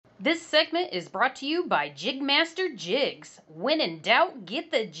This segment is brought to you by JigMasters Jigs. When in doubt, get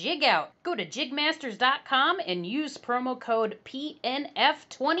the jig out. Go to JigMasters.com and use promo code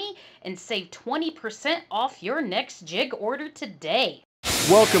PNF20 and save 20% off your next jig order today.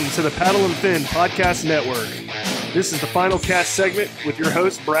 Welcome to the Paddle and Fin Podcast Network. This is the final cast segment with your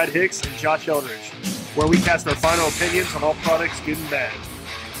hosts Brad Hicks and Josh Eldridge, where we cast our final opinions on all products, good and bad.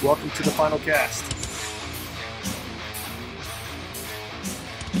 Welcome to the final cast.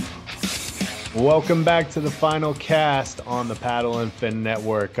 Welcome back to the final cast on the Paddle and Fin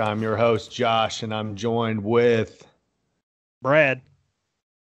Network. I'm your host, Josh, and I'm joined with Brad.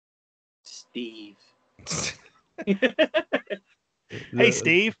 Steve. Hey,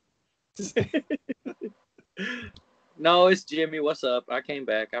 Steve. No, it's Jimmy. What's up? I came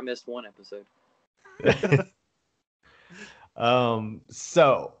back. I missed one episode.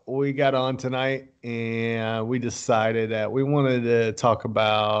 So we got on tonight and we decided that we wanted to talk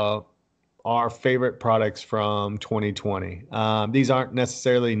about our favorite products from 2020. These aren't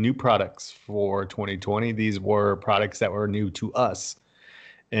necessarily new products for 2020. These were products that were new to us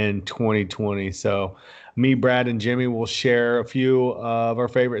in 2020. So me, Brad, and Jimmy will share a few of our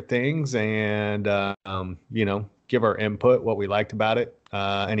favorite things and, give our input, what we liked about it,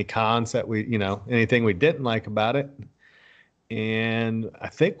 any cons that anything we didn't like about it. And I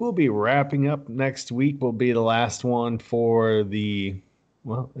think we'll be wrapping up next week. Will be the last one for the,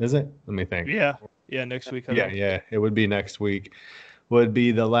 well, is it? Let me think. Yeah, next week. Yeah, it would be next week. Would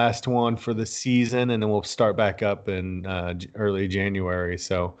be the last one for the season, and then we'll start back up in early January.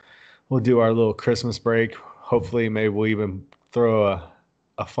 So we'll do our little Christmas break. Hopefully, maybe we'll even throw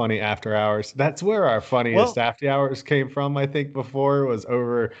a funny after hours. That's where our funniest after hours came from, I think, before was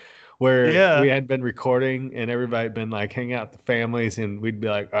over where we had been recording and everybody had been like hanging out with the families, and we'd be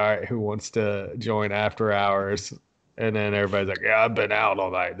like, all right, who wants to join after hours? And then everybody's like, yeah, I've been out all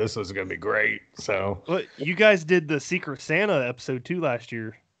night. This is going to be great. So you guys did the Secret Santa episode too last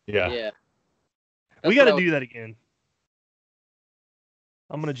year. Yeah. We got to do that again.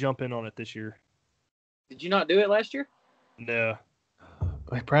 I'm going to jump in on it this year. Did you not do it last year? No.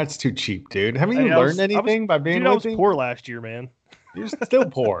 Brad's too cheap, dude. Haven't you learned anything by being I was poor last year, man. You're still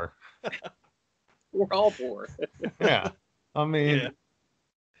poor. We're all poor. Yeah. I mean,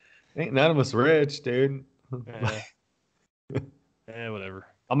 ain't none of us rich, dude. Whatever.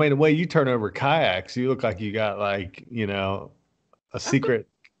 I mean, the way you turn over kayaks, you look like you got a secret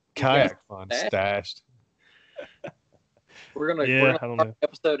kayak fund stashed. We're gonna I don't know.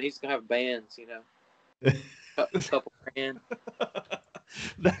 episode. He's gonna have bands, a couple grand.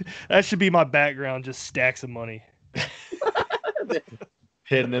 That should be my background. Just stacks of money,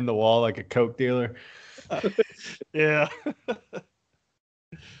 hidden in the wall like a Coke dealer. Yeah.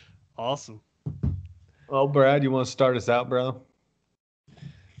 Awesome. Well, Brad, you want to start us out, bro?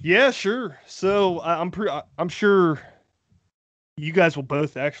 Yeah, sure. So I'm sure you guys will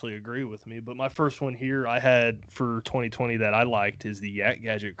both actually agree with me, but my first one here I had for 2020 that I liked is the Yak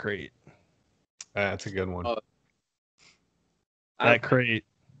Gadget crate. That's a good one. That crate.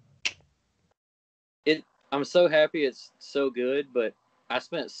 I'm so happy it's so good, but I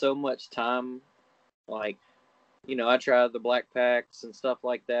spent so much time, I tried the black packs and stuff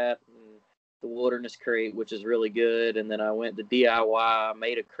like that, and the wilderness crate, which is really good, and then I went to DIY,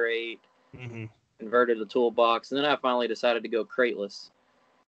 made a crate, converted a toolbox, and then I finally decided to go crateless.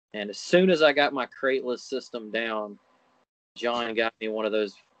 And as soon as I got my crateless system down, John got me one of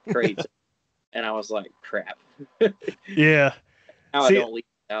those crates, and I was like, crap. Yeah. Now I don't leave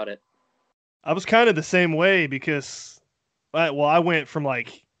without it. I was kind of the same way because, I went from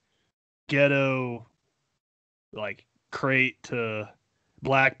ghetto, crate to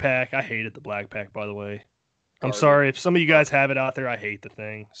black pack. I hated the black pack, by the way. I'm sorry if some of you guys have it out there. I hate the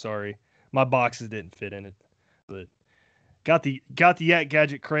thing. Sorry, my boxes didn't fit in it, but got the Yak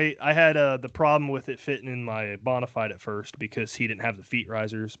Gadget crate. I had the problem with it fitting in my Bonafide at first because he didn't have the feet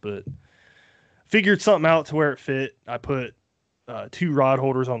risers, but figured something out to where it fit. I put 2 rod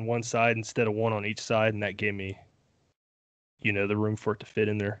holders on one side instead of one on each side, and that gave me, the room for it to fit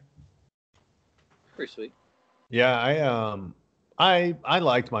in there. Pretty sweet. Yeah, I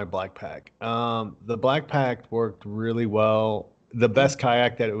liked my black pack. The black pack worked really well. The best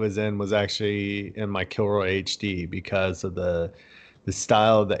kayak that it was in was actually in my Kilroy HD because of the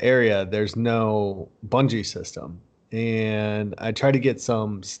style of the area. There's no bungee system, and I tried to get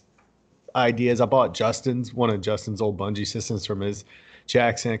some ideas. I bought one of Justin's old bungee systems from his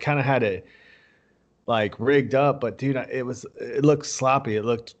Jackson. It kind of had it rigged up, but dude, it looked sloppy. It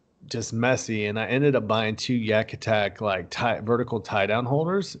looked just messy, and I ended up buying 2 Yak Attack like vertical tie down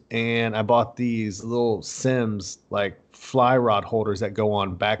holders, and I bought these little Sims like fly rod holders that go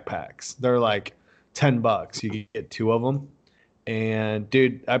on backpacks. They're like $10. You get 2 of them, and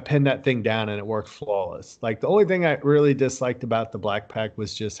dude, I pinned that thing down and it worked flawless. Like the only thing I really disliked about the Black Pack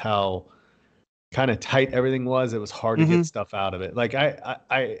was just how kind of tight everything was. It was hard to get stuff out of it. Like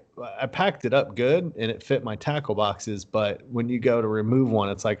I packed it up good and it fit my tackle boxes, but when you go to remove one,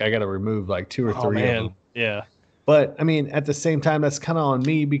 it's like I got to remove like 2 or 3 of them. Yeah. But I mean, at the same time, that's kind of on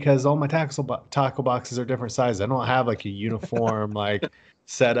me because all my tackle boxes are different sizes. I don't have like a uniform like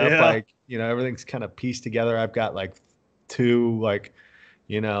setup. Like, you know, everything's kind of pieced together. I've got like 2 like,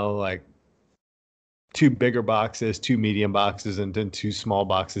 you know, like 2 bigger boxes, 2 medium boxes, and then 2 small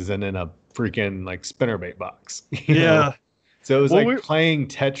boxes, and then a freaking like spinnerbait box. You know? So it was like playing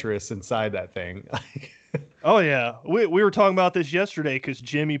Tetris inside that thing. Oh yeah, we were talking about this yesterday because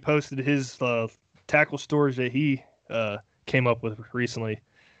Jimmy posted his tackle storage that he came up with recently.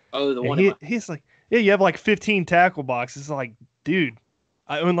 Oh, the one he's like, yeah, you have like 15 tackle boxes. Like, dude,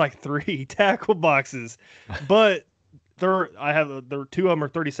 I own like 3 tackle boxes, but there 2 of them are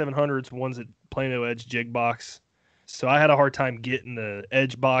 3700s. One's at Plano Edge Jig box. So I had a hard time getting the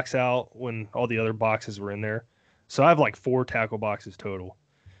Edge box out when all the other boxes were in there. So I have like 4 tackle boxes total.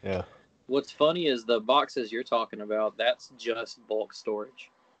 Yeah. What's funny is the boxes you're talking about, that's just bulk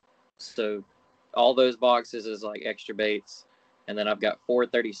storage. So all those boxes is like extra baits. And then I've got 4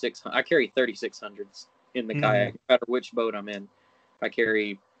 3600. I carry 3600s in the kayak, no matter which boat I'm in. I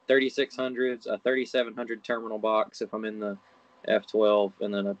carry 3600s, a 3700 terminal box if I'm in the F12,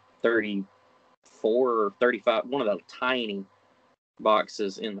 and then a 34 or 35, one of those tiny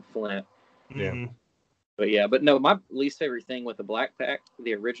boxes in the Flint. Yeah. But no, my least favorite thing with the Black Pack,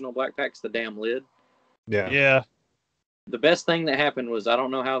 the original Black Pack's the damn lid. Yeah. The best thing that happened was, I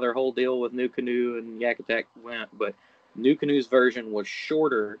don't know how their whole deal with New Canoe and Yak Attack went, but New Canoe's version was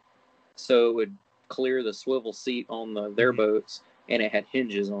shorter, so it would clear the swivel seat on their boats, and it had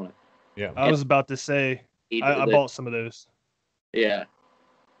hinges on it. Yeah. I was about to say, I bought some of those. Yeah.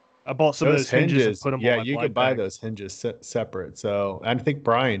 I bought some of those hinges and put them on my you could buy those hinges separate. So I think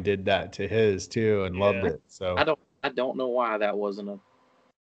Brian did that to his too and loved it. So I don't know why that wasn't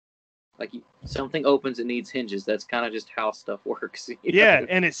something opens, it needs hinges. That's kind of just how stuff works. Yeah,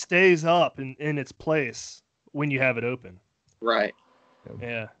 and it stays up in its place when you have it open. Right.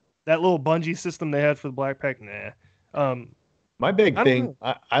 Yeah. That little bungee system they had for the Black Pack, nah. My big thing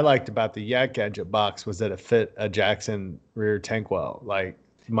I liked about the Yak Gadget box was that it fit a Jackson rear tank well. Like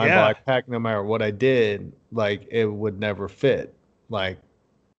my Black Pack, no matter what I did, like it would never fit like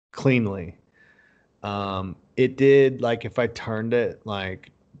cleanly. It did, like if I turned it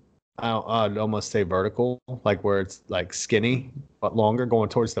like I'd almost say vertical, like where it's like skinny but longer going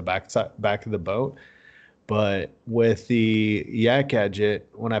towards the back of the boat. But with the Yak Gadget,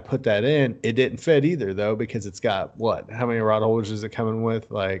 when I put that in, it didn't fit either though, because it's got how many rod holders is it coming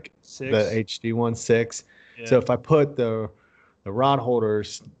with? Like 6. The HD one, 6. Yeah. So if I put the rod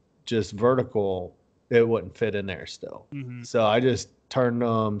holders just vertical, it wouldn't fit in there still. So I just turned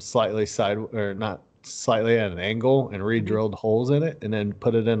them slightly not slightly at an angle and re-drilled holes in it and then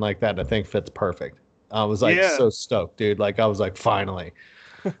put it in like that. And I think fits perfect. I was like so stoked, dude. Like I was like, finally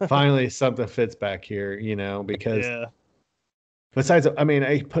something fits back here, you know, because besides, I mean,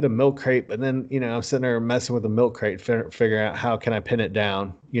 I put a milk crate, but then, you know, I'm sitting there messing with the milk crate, figuring out how can I pin it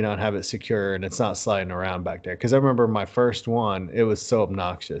down, you know, and have it secure and it's not sliding around back there. Cause I remember my first one, it was so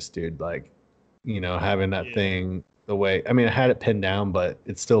obnoxious, dude. Like, you know, having that thing the way, I mean, I had it pinned down, but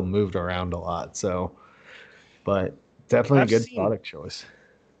it still moved around a lot. So, but definitely a good product choice.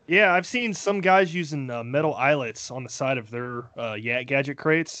 Yeah, I've seen some guys using metal eyelets on the side of their Yak Gadget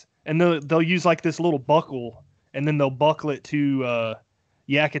crates, and they'll use like this little buckle, and then they'll buckle it to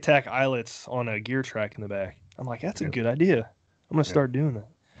Yak Attack eyelets on a gear track in the back. I'm like, that's a good idea. I'm gonna start doing that.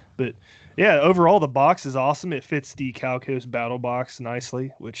 But yeah, overall the box is awesome. It fits the Calco's Battle Box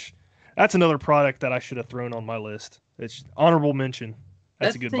nicely, which that's another product that I should have thrown on my list. It's honorable mention.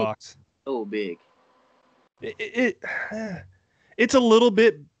 That's a good box. So big. It's a little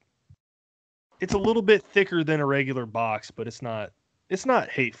bit thicker than a regular box, but it's not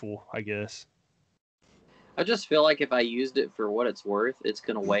hateful, I guess. I just feel like if I used it for what it's worth, it's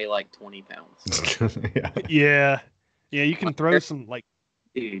gonna weigh like 20 pounds. Yeah, you can throw some like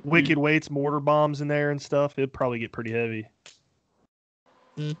wicked weights, mortar bombs in there and stuff. It'd probably get pretty heavy.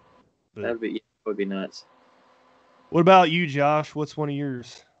 That would be nuts. What about you, Josh? What's one of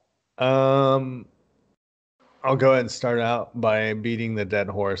yours? I'll go ahead and start out by beating the dead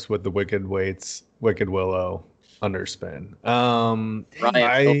horse with the Wicked Weights, Wicked Willow. underspin.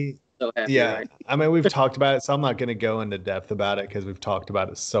 Ryan's so happy, Yeah, right? I mean, we've talked about it, so I'm not going to go into depth about it because we've talked about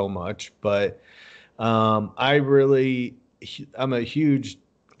it so much. But I'm a huge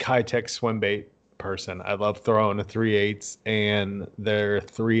Kitech swim bait person. I love throwing a 3/8 and their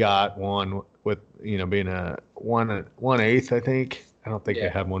 3/0 one with, being a 1/8, I think. I don't think they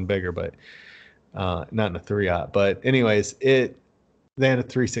Yeah. had one bigger, but not in a 3/0. But anyways, they had a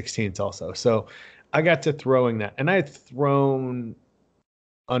 3/16 also. So I got to throwing that, and I had thrown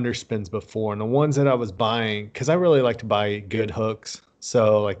underspins before, and the ones that I was buying, because I really like to buy good hooks.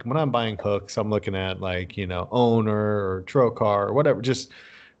 So like when I'm buying hooks, I'm looking at like, Owner or Trocar or whatever, just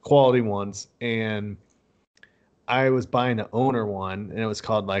quality ones. And I was buying an Owner one, and it was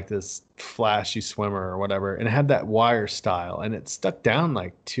called like this Flashy Swimmer or whatever, and it had that wire style, and it stuck down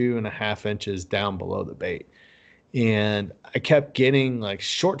like 2.5 inches down below the bait. And I kept getting like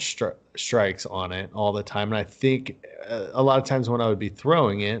short strikes on it all the time. And I think a lot of times when I would be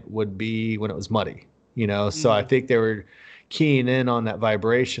throwing it would be when it was muddy, So I think they were keying in on that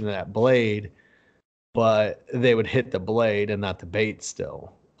vibration of that blade, but they would hit the blade and not the bait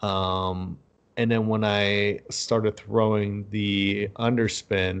still. And then when I started throwing the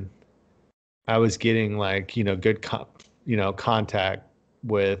underspin, I was getting like, good, contact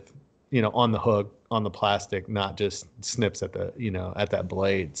with, on the hook, on the plastic, not just snips at the, at that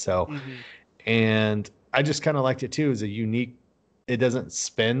blade. So, and I just kind of liked it too. It's a unique, it doesn't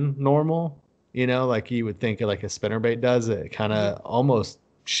spin normal, like you would think like a spinnerbait does. It kind of almost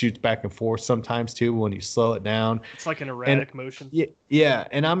shoots back and forth sometimes too when you slow it down. It's like an erratic motion. Yeah.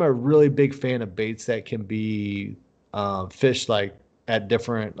 And I'm a really big fan of baits that can be fished like at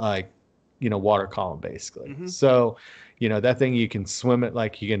different, like, water column basically. So, that thing, you can swim it,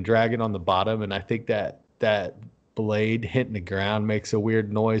 like you can drag it on the bottom. And I think that blade hitting the ground makes a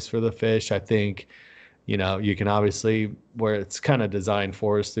weird noise for the fish. I think, you can obviously, where it's kind of designed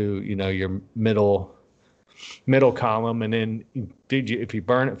for us through, your middle column. And then if you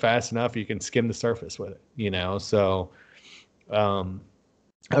burn it fast enough, you can skim the surface with it, So, I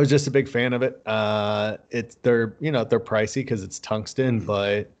was just a big fan of it. They're pricey because it's tungsten,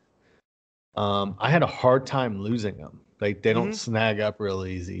 but I had a hard time losing them. Like they don't snag up real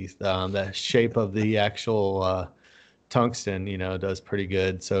easy. The shape of the actual tungsten, does pretty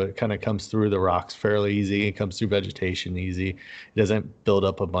good. So it kind of comes through the rocks fairly easy. It comes through vegetation easy. It doesn't build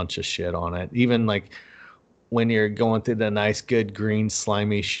up a bunch of shit on it. Even like when you're going through the nice, good green,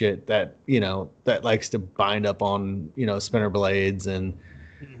 slimy shit that, that likes to bind up on, spinner blades and,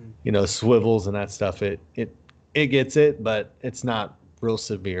 swivels and that stuff, it gets it, but it's not real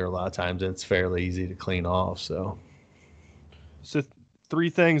severe a lot of times. It's fairly easy to clean off. So 3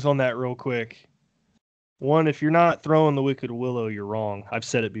 things on that real quick. 1, if you're not throwing the Wicked Willow, you're wrong. I've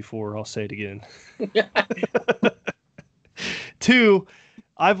said it before. I'll say it again. 2,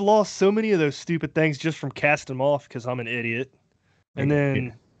 I've lost so many of those stupid things just from casting them off because I'm an idiot. And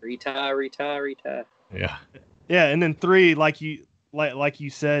then retire. Yeah. Yeah, and then 3, like you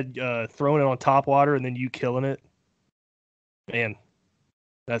said, throwing it on top water and then you killing it. Man,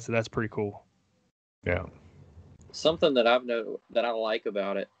 that's pretty cool. Yeah. Something that that I like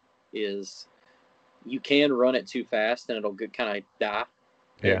about it is you can run it too fast and it'll kind of die.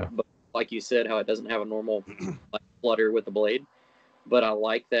 Yeah. But like you said, how it doesn't have a normal like, flutter with the blade. But I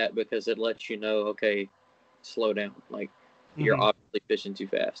like that because it lets you know, okay, slow down. Like you're obviously fishing too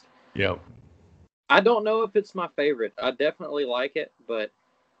fast. Yeah. I don't know if it's my favorite. I definitely like it, but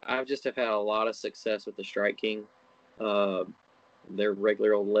I just have had a lot of success with the Strike King. Their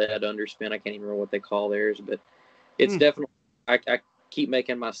regular old lead underspin. I can't even remember what they call theirs, but it's definitely, I keep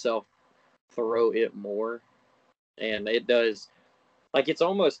making myself throw it more. And it does, like, it's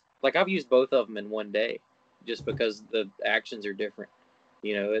almost, like I've used both of them in one day just because the actions are different.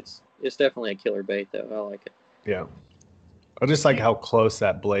 It's definitely a killer bait, though. I like it. Yeah. I just like how close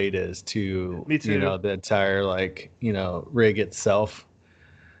that blade is to, Me too. the entire, like, rig itself.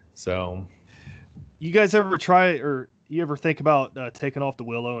 So. You guys ever try, or you ever think about taking off the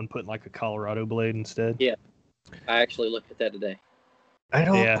Willow and putting like a Colorado blade instead? Yeah. I actually looked at that today. I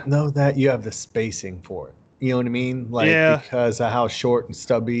don't know that you have the spacing for it. You know what I mean? Like, because of how short and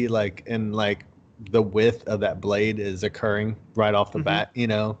stubby, like, and like the width of that blade is occurring right off the bat,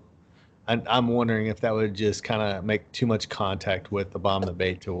 I'm wondering if that would just kind of make too much contact with the bottom of the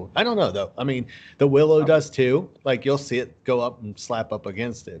bait tool. I don't know, though. I mean, the Willow does too. Like, you'll see it go up and slap up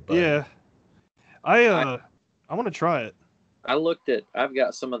against it. But yeah. I want to try it. I've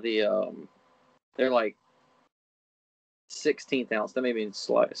got some of the, they're like 16th ounce, they may be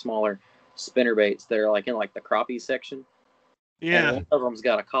smaller spinner baits. They're like in like the crappie section. Yeah. And one of them's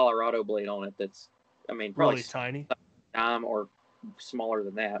got a Colorado blade on it that's, I mean, probably really tiny. dime or smaller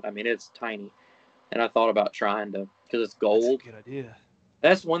than that. I mean, it's tiny. And I thought about trying to, because it's gold. That's a good idea.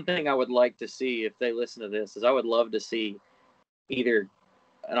 That's one thing I would like to see if they listen to this, is I would love to see either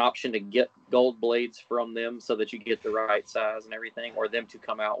an option to get gold blades from them so that you get the right size and everything, or them to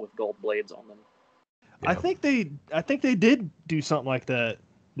come out with gold blades on them. Yeah. I think they did do something like that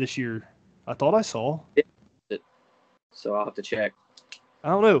this year. I thought I saw. So I'll have to check. I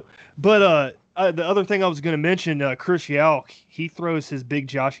don't know. But the other thing I was going to mention, Chris Yauk, he throws his big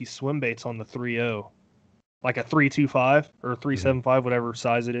Joshy swim baits on the 3.0, like a 3.25 or 3.75, whatever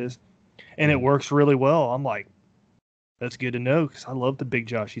size it is. And it works really well. I'm like, that's good to know, because I love the big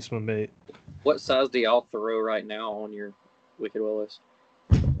Joshy swim bait. What size do y'all throw right now on your Wicked Willows?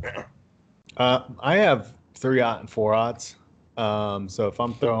 I have 3/0 and 4/0. So if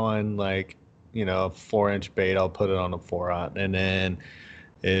I'm throwing like, a 4-inch bait, I'll put it on a 4/0. And then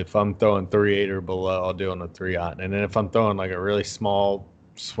if I'm throwing 3/8 or below, I'll do it on a 3/0. And then if I'm throwing like a really small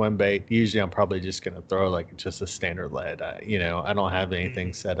swim bait, usually I'm probably just going to throw like just a standard lead. I don't have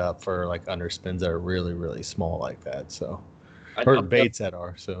anything set up for like underspins that are really, really small like that. So, or baits that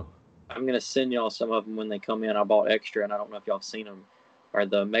are. So I'm going to send y'all some of them when they come in. I bought extra, and I don't know if y'all have seen them. Are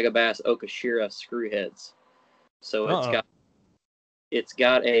the Megabass Okashira screw heads. So it's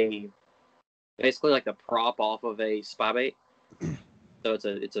got a basically like the prop off of a spy bait. So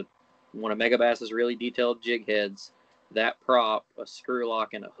it's a one of Megabass's really detailed jig heads. That prop, a screw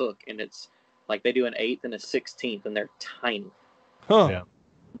lock, and a hook, and it's like they do an 1/8 and a 16th, and they're tiny. Huh. Yeah.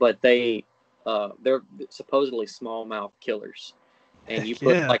 But they're supposedly smallmouth killers, and you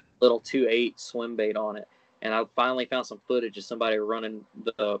put like a little 2/8 swim bait on it. And I finally found some footage of somebody running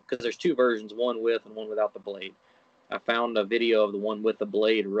because there's two versions, one with and one without the blade. I found a video of the one with the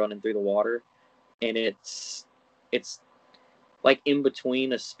blade running through the water, and it's like in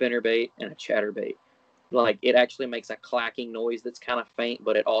between a spinnerbait and a chatterbait. Like, it actually makes a clacking noise that's kind of faint,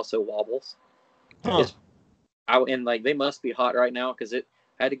 but it also wobbles. Huh. And like, they must be hot right now, because I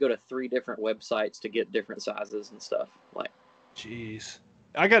had to go to 3 different websites to get different sizes and stuff. Like, jeez,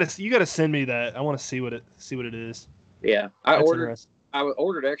 you gotta send me that. I want to see what it is. Yeah, I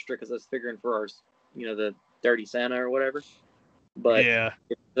ordered extra because I was figuring for our, the Dirty Santa or whatever. But yeah,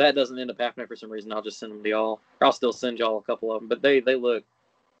 if that doesn't end up happening for some reason, I'll just send them to y'all. Or I'll still send y'all a couple of them. But they look,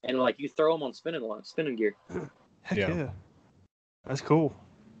 and like, you throw them on spinning gear. Heck yeah. That's cool.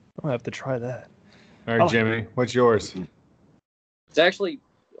 I'm gonna have to try that. All right, Jimmy, what's yours? It's actually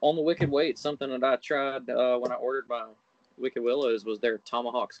on the Wicked Weights. Something that I tried when I ordered my Wicked Willows was their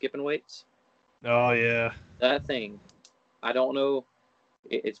Tomahawk skipping weights. Oh yeah. That thing, I don't know.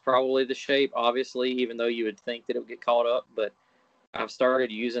 It's probably the shape, obviously, even though you would think that it would get caught up. But I've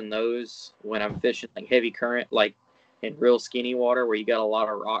started using those when I'm fishing like heavy current, like in real skinny water where you got a lot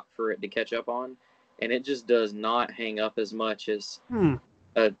of rock for it to catch up on. And it just does not hang up as much as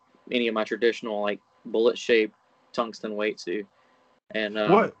any of my traditional like bullet shaped tungsten weights do. And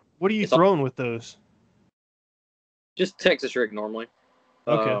what are you throwing with those? Just Texas rig normally.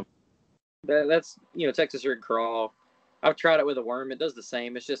 Okay. That's Texas rig crawl. I've tried it with a worm. It does the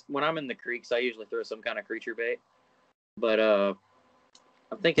same. It's just when I'm in the creeks, I usually throw some kind of creature bait. But I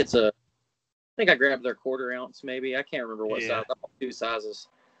think I grabbed their 1/4 ounce maybe. I can't remember what size. I bought 2 sizes.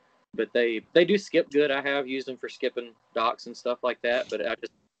 But they do skip good. I have used them for skipping docks and stuff like that. But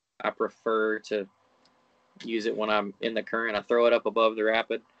I prefer to use it when I'm in the current. I throw it up above the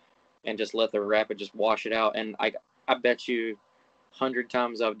rapid and just let the rapid just wash it out. And I bet you 100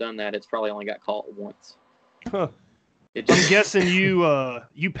 times I've done that, it's probably only got caught once. Huh. I'm guessing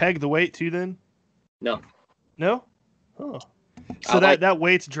you peg the weight too then? No. No? Huh. So that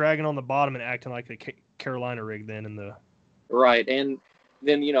weight's dragging on the bottom and acting like a Carolina rig then in the... Right. And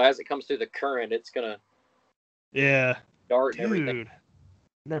then, as it comes through the current, it's going to dart and everything.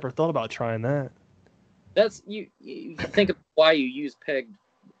 Never thought about trying that. That's you think of why you use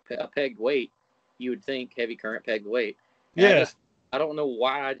a pegged weight. You would think heavy current pegged weight. And I don't know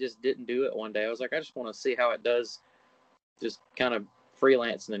why I just didn't do it one day. I was like, I just want to see how it does, just kind of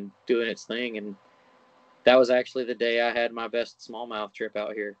freelancing and doing its thing. And that was actually the day I had my best smallmouth trip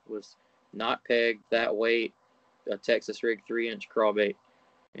out here. Was not pegged that weight, a Texas rig 3-inch crawbait,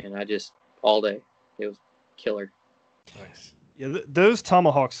 and I just all day. It was killer. Nice. Yeah, those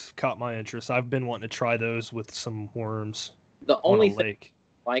tomahawks caught my interest. I've been wanting to try those with some worms. The only thing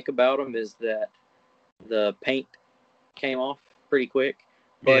I like about them is that the paint came off pretty quick.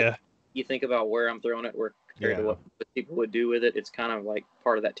 But you think about where I'm throwing it, compared to what people would do with it, it's kind of like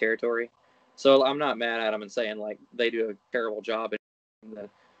part of that territory. So I'm not mad at them and saying like they do a terrible job in the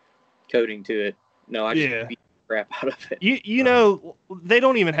coating to it. No, I just crap out of it. You know, they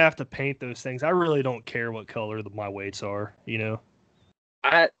don't even have to paint those things. I really don't care what color my weights are, you know.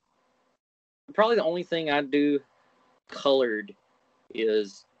 Probably the only thing I do colored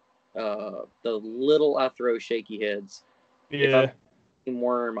is the little I throw shaky heads. Yeah. If I'm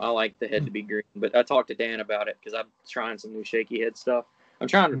worm, I like the head to be green. But I talked to Dan about it because I'm trying some new shaky head stuff. I'm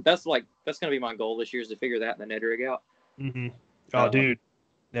trying. That's gonna be my goal this year is to figure that in the Ned rig out. Mm-hmm. Oh, dude,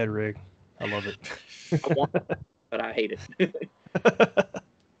 Ned rig, I love it. I want it, but I hate it.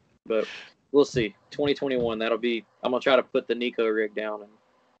 But we'll see. 2021. That'll be. I'm gonna try to put the Nico rig down.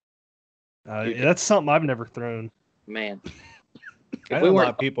 And that's something I've never thrown. Man. I know a lot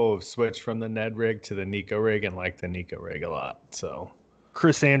of people have switched from the Ned rig to the Nico rig and like the Nico rig a lot. So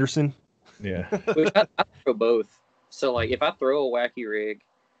Chris Anderson. Yeah. Which I throw both. So like if I throw a wacky rig,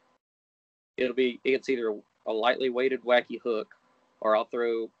 it's either a lightly weighted wacky hook, or I'll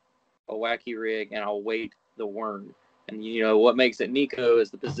throw a wacky rig and I'll weight the worm. And you know what makes it Nico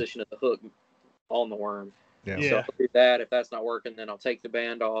is the position of the hook on the worm. Yeah. So I'll do that. If that's not working, then I'll take the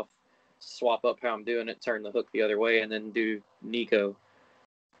band off, swap up how I'm doing it, turn the hook the other way, and then do Nico.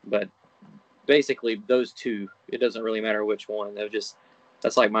 But basically those two, it doesn't really matter which one.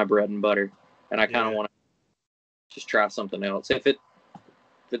 That's like my bread and butter. And I kind of want to just try something else. If it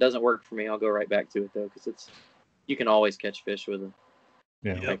doesn't work for me, I'll go right back to it though, because you can always catch fish with a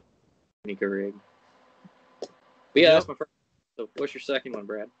Nico rig. But yeah, that's my first. So what's your second one,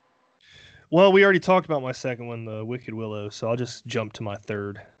 Brad? Well, we already talked about my second one, the Wicked Willow, so I'll just jump to my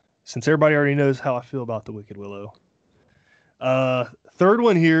third, since everybody already knows how I feel about the Wicked Willow. Third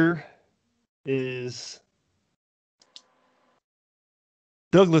one here is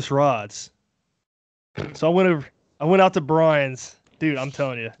Douglas rods. So I went out to Brian's. Dude, I'm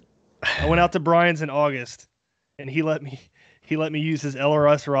telling you. I went out to Brian's in August, and he let me use his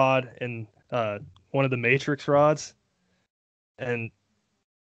LRS rod and one of the Matrix rods. And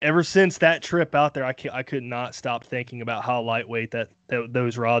ever since that trip out there, I could not stop thinking about how lightweight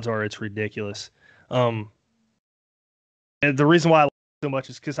those rods are. It's ridiculous. And the reason why I like it so much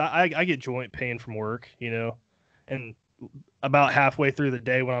is because I get joint pain from work, you know, and about halfway through the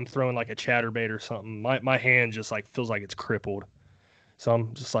day when I'm throwing like a chatterbait or something, my hand just like feels like it's crippled. So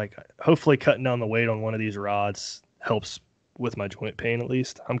I'm just like, hopefully cutting down the weight on one of these rods helps with my joint pain at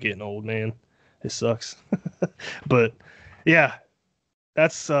least. I'm getting old, man. It sucks. But yeah,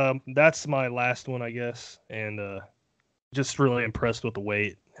 that's my last one, I guess. And just really impressed with the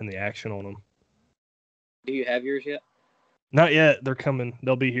weight and the action on them. Do you have yours yet? Not yet. They're coming.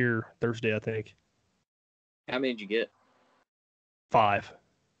 They'll be here Thursday, I think. How many did you get? 5.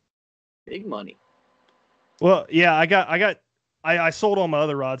 Big money. Well, yeah, I sold all my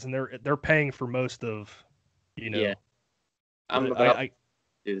other rods, and they're paying for most of, you know. Yeah. I'm about to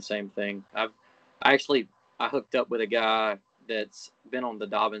do the same thing. I hooked up with a guy that's been on the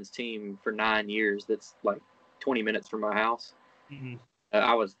Dobbins team for 9 years. That's like 20 minutes from my house. Mm-hmm.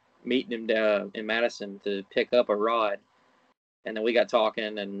 I was meeting him in Madison to pick up a rod, and then we got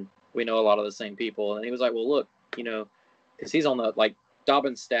talking, and we know a lot of the same people. And he was like, "Well, look, you know, because he's on the like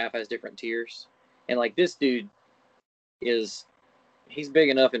Dobbins staff has different tiers, and like this dude he's big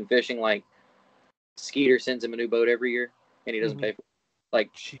enough in fishing. Like Skeeter sends him a new boat every year, and he doesn't pay for it.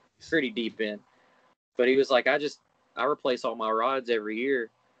 Like pretty deep in. But he was like, I replace all my rods every year.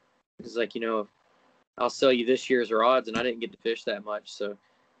 He's like, you know, I'll sell you this year's rods, and I didn't get to fish that much, so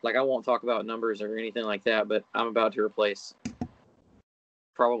like I won't talk about numbers or anything like that. But I'm about to replace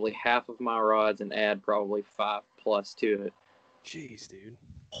probably half of my rods and add probably 5+ to it. Jeez, dude.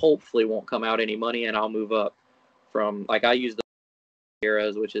 Hopefully won't come out any money, and I'll move up from like I use the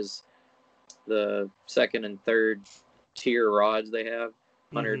Arrows, which is the second and third tier rods they have,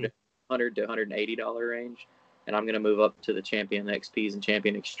 $100 to $180 range, and I'm gonna move up to the Champion XPs and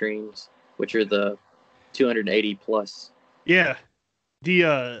Champion Extremes, which are the 280 plus. Yeah,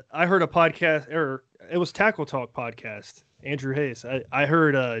 I heard a podcast, or it was Tackle Talk podcast. Andrew Hayes. I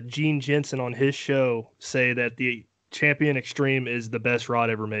heard Gene Jensen on his show say that the Champion Extreme is the best rod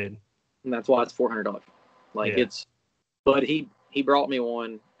ever made, and that's why it's $400. Like it's, but he brought me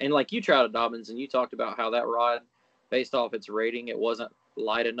one, and like you tried a Dobbins, and you talked about how that rod, based off its rating, it wasn't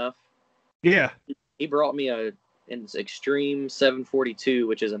light enough. Yeah. He brought me an Extreme 742,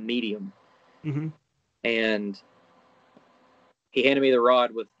 which is a medium. Mm-hmm. And he handed me the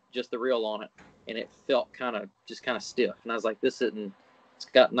rod with just the reel on it, and it felt kind of stiff. And I was like, it's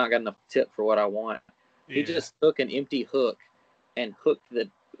not got enough tip for what I want. Yeah. He just took an empty hook and hooked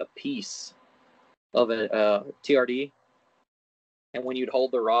a piece of a TRD, and when you'd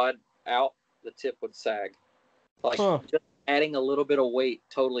hold the rod out, the tip would sag. Like just adding a little bit of weight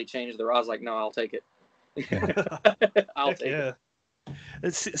totally changed the rod. I was like, no, I'll take it. I'll take it.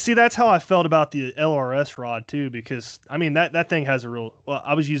 See, that's how I felt about the LRS rod too, because I mean that thing has a real. Well,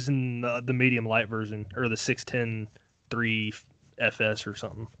 I was using the medium light version or the 610 3 FS or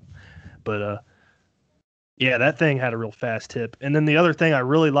something, but yeah, that thing had a real fast tip. And then the other thing I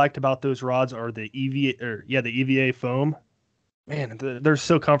really liked about those rods are the EVA foam. Man, they're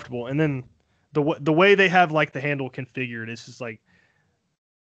so comfortable. And then the way they have like the handle configured is just like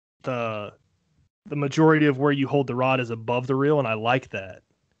the majority of where you hold the rod is above the reel, and I like that.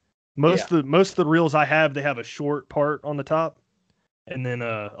 Most of the reels I have, they have a short part on the top and then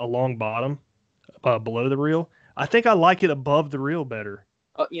a long bottom below the reel. I think I like it above the reel better.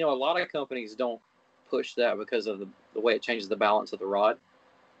 A lot of companies don't push that because of the way it changes the balance of the rod.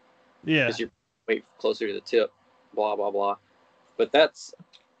 Yeah. Because you're way closer to the tip, blah, blah, blah. But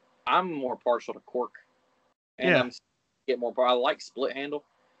I'm more partial to cork. And I like split handle,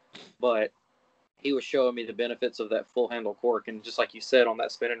 but he was showing me the benefits of that full handle cork. And just like you said, on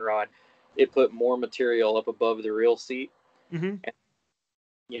that spinning rod, it put more material up above the reel seat and,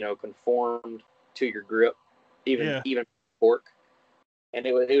 conformed to your grip, even cork. And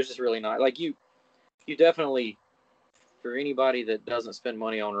it was just really nice. Like you definitely, for anybody that doesn't spend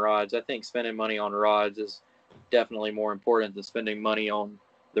money on rods, I think spending money on rods is definitely more important than spending money on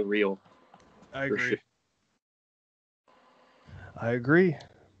the reel. I agree. Sure. I agree.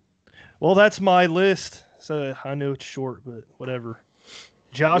 Well, that's my list. So I know it's short, but whatever.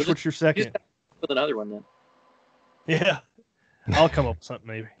 Josh, what's your second? With another one then. Yeah. I'll come up with something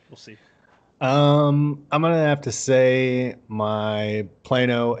maybe. We'll see. I'm gonna have to say my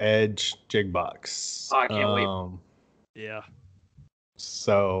Plano Edge jig box. Oh, I can't wait. Yeah.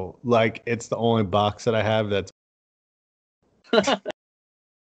 So it's the only box that I have that's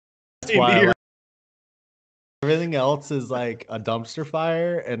why everything else is like a dumpster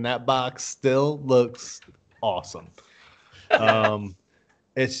fire, and that box still looks awesome.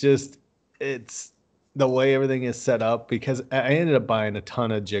 It's the way everything is set up, because I ended up buying a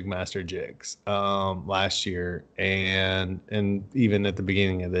ton of JigMasters jigs last year and even at the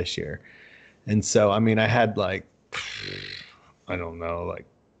beginning of this year. And so, I mean, I had I don't know,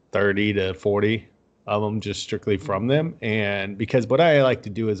 30 to 40 of them just strictly from them. And because what I like to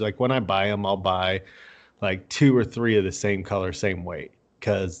do is when I buy them, I'll buy 2 or 3 of the same color, same weight,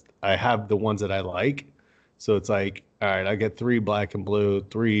 because I have the ones that I like. So it's all right, I get 3 black and blue,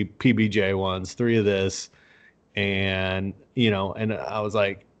 3 PBJ ones, 3 of this. And, and I was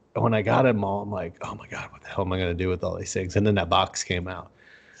when I got them all, I'm like, oh my God, what the hell am I going to do with all these things? And then that box came out.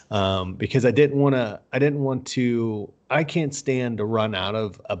 Because I can't stand to run out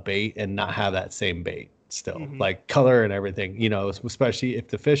of a bait and not have that same bait still, color and everything, especially if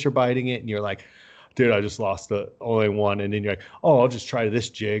the fish are biting it and you're like, dude, I just lost the only one. And then you're like, oh, I'll just try this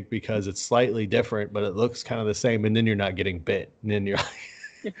jig because it's slightly different, but it looks kind of the same. And then you're not getting bit. And then you're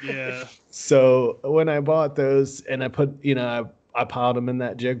like, yeah. So when I bought those and I put, I piled them in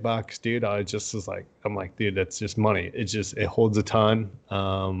that jig box, dude, I just was I'm like, dude, that's just money. It holds a ton.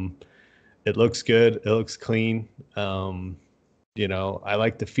 It looks good. It looks clean. I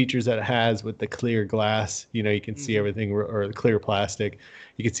like the features that it has with the clear glass. You can see everything, or the clear plastic.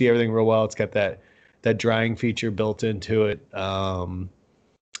 You can see everything real well. It's got that drying feature built into it.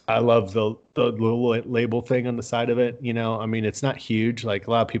 I love the little label thing on the side of it. I mean, it's not huge. A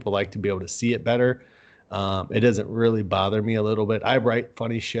lot of people like to be able to see it better. It doesn't really bother me a little bit. I write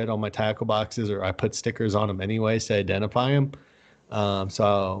funny shit on my tackle boxes, or I put stickers on them anyways to identify them.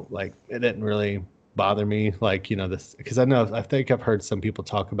 So it didn't really bother me, this, because I think I've heard some people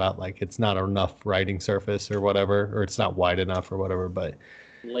talk about it's not enough writing surface or whatever, or it's not wide enough or whatever, but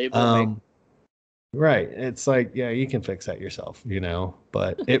right. It's yeah, you can fix that yourself,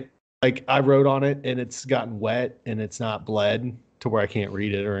 but it, I wrote on it and it's gotten wet and it's not bled to where I can't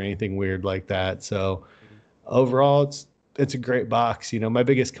read it or anything weird like that. So overall, it's a great box. My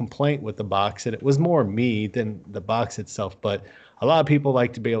biggest complaint with the box, and it was more me than the box itself, but a lot of people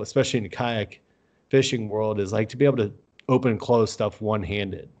like to be able, especially in the kayak fishing world, is to be able to open and close stuff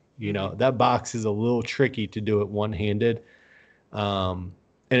one-handed. That box is a little tricky to do it one-handed. And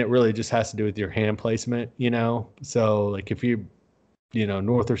it really just has to do with your hand placement, So if you,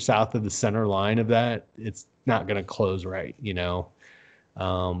 north or south of the center line of that, it's not going to close right,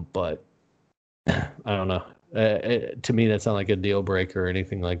 but I don't know. To me, that's not a deal breaker or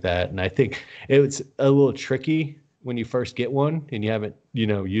anything like that. And I think it's a little tricky when you first get one and you haven't,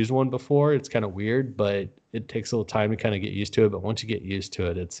 used one before. It's kind of weird, but it takes a little time to kind of get used to it. But once you get used to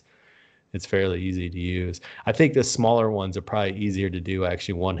it, it's fairly easy to use. I think the smaller ones are probably easier to do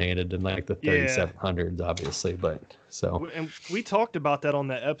actually one-handed than the 3700s, obviously. But so, and we talked about that on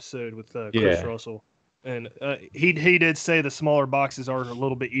that episode with Chris Russell. And he did say the smaller boxes are a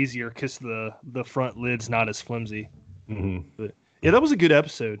little bit easier because the front lid's not as flimsy. Mm-hmm. But yeah, that was a good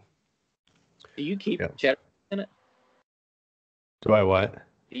episode. Do you keep chatterbaits in it? Do I what?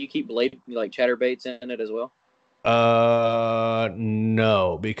 Do you keep chatterbaits in it as well?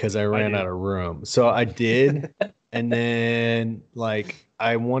 No, because I ran out of room. So I did, and then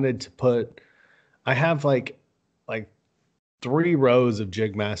I wanted to put. I have like 3 rows of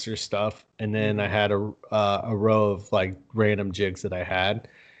JigMasters stuff, and then I had a row of like random jigs that I had,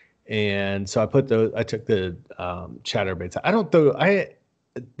 and so I put those. I took the chatterbaits. I don't throw.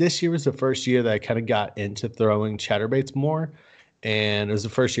 This year was the first year that I kind of got into throwing chatterbaits more, and it was the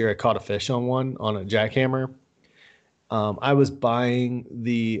first year I caught a fish on a jackhammer. I was buying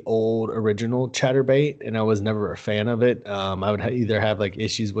the old original chatterbait, and I was never a fan of it. I would either have like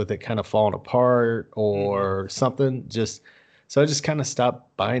issues with it kind of falling apart or something. So I just kind of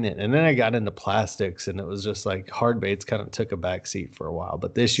stopped buying it, and then I got into plastics, and it was just like hard baits kind of took a back seat for a while.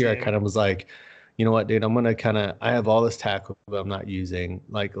 But this year I kind of was like, you know what, dude, I'm gonna I have all this tackle that I'm not using.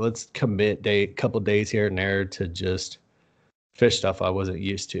 Like, let's commit couple days here and there to just fish stuff I wasn't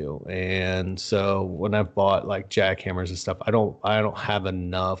used to. And so when I've bought like jackhammers and stuff, I don't have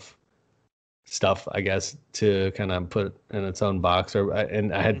enough stuff, I guess, to kind of put in its own box,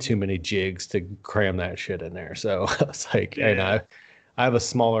 and I had too many jigs to cram that shit in there. So I was like, and I have a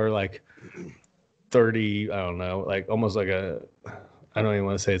smaller, like 30, I don't know, like almost like I don't even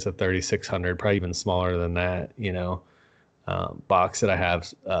want to say it's a 3600, probably even smaller than that, box that I have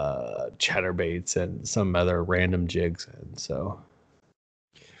chatterbaits and some other random jigs. And so,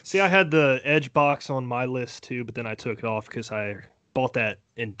 see, I had the Edge box on my list too, but then I took it off because I bought that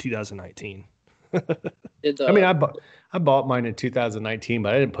in 2019. I mean, I bought mine in 2019,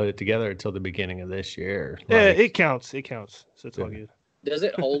 but I didn't put it together until the beginning of this year. Yeah, it counts. It counts. So it's all good. Does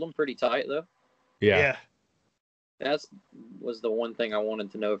it hold them pretty tight though? Yeah. Was the one thing I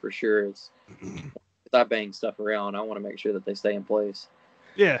wanted to know for sure. Is if I bang stuff around, I want to make sure that they stay in place.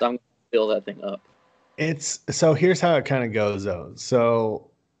 Yeah. So I'm going to fill that thing up. So here's how it kind of goes though. So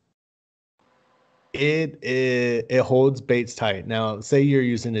it holds baits tight. Now, say you're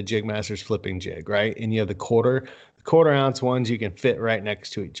using a JigMasters flipping jig, right? And you have the quarter ounce ones you can fit right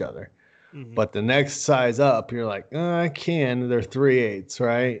next to each other. But the next size up, you're like, I can. They're 3/8,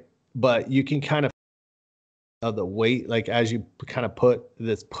 right? But you can kind of the weight, like as you kind of put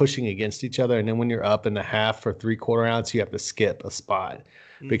this pushing against each other, and then when you're up in the 1/2 or 3/4 ounce, you have to skip a spot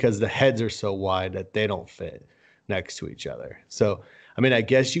because the heads are so wide that they don't fit next to each other. So, I mean, I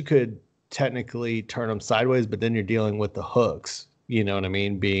guess you could technically turn them sideways, but then you're dealing with the hooks, you know what I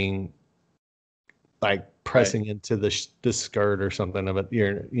mean, being like pressing into the skirt or something of it,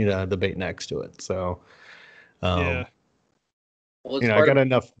 the bait next to it. So yeah, well, I got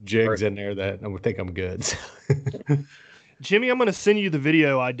enough jigs in there that I think I'm good. Jimmy, I'm gonna send you the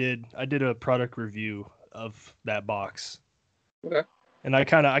video I did a product review of that box. Okay. And I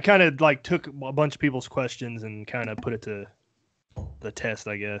kind of like took a bunch of people's questions and kind of put it to the test,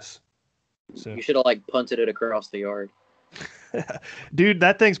 I guess. So you should have like punted it across the yard. Dude,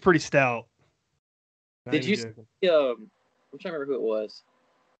 that thing's pretty stout. Did you see, I'm trying to remember who it was.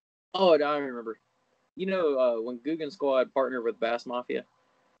 Oh, I remember. When Guggen Squad partnered with Bass Mafia,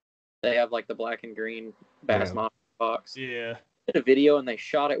 they have like the black and green Bass Mafia box. Yeah. They did a video and they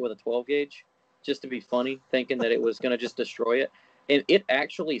shot it with a 12 gauge just to be funny, thinking that it was going to just destroy it. And it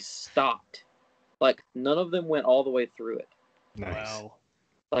actually stopped. Like, none of them went all the way through it. Nice. Wow.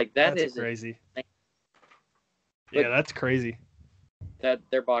 Like, that's crazy. Yeah, that's crazy. That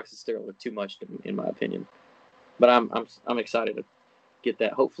their boxes still look too much in my opinion. But I'm excited to get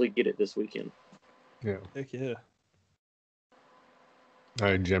that. Hopefully get it this weekend. Yeah. Heck yeah. All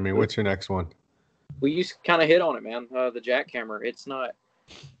right, Jimmy, what's your next one? Well, you kind of hit on it, man. The jackhammer. It's not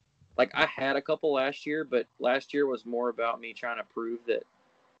like I had a couple last year, but last year was more about me trying to prove that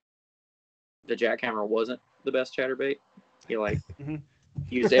the jackhammer wasn't the best chatterbait.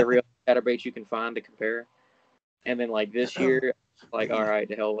 Use every other chatterbait you can find to compare. And then like this year, like, all right,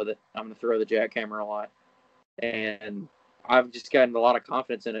 to hell with it. I'm going to throw the jackhammer a lot. And I've just gotten a lot of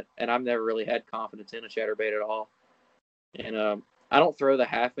confidence in it. And I've never really had confidence in a chatterbait at all. And I don't throw the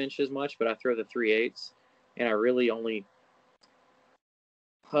 1/2 inch as much, but I throw the 3/8. And I really only,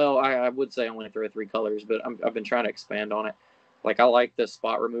 I would say only throw 3 colors, but I've been trying to expand on it. Like, I like the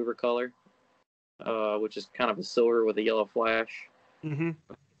spot remover color, which is kind of a silver with a yellow flash. Mm-hmm.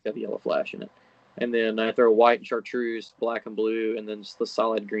 Got the yellow flash in it. And then I throw white and chartreuse, black and blue, and then just the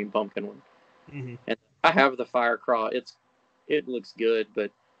solid green pumpkin one. Mm-hmm. And I have the fire craw. It looks good,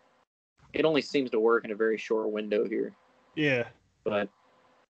 but it only seems to work in a very short window here. Yeah. But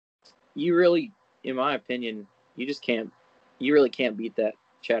you really, in my opinion, you really can't beat that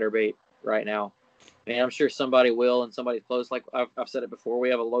chatterbait right now. I mean, I'm sure somebody will, and somebody's close. Like I've said it before, we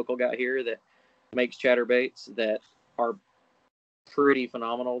have a local guy here that makes chatterbaits that are pretty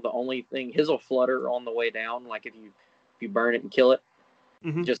phenomenal. The only thing, his will flutter on the way down, like if you burn it and kill it,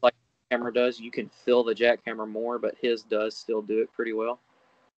 just like the camera does. You can fill the jackhammer more, but his does still do it pretty well.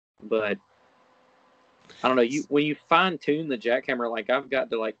 But I don't know. When you fine tune the jackhammer, like I've got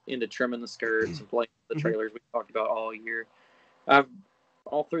to like into trimming the skirts and playing with the trailers we talked about all year.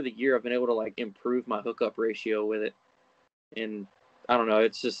 All through the year I've been able to like improve my hookup ratio with it, and I don't know.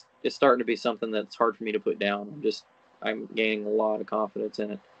 It's starting to be something that's hard for me to put down. I'm gaining a lot of confidence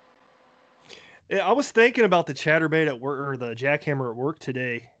in it. Yeah, I was thinking about the chatterbait at work, or the jackhammer at work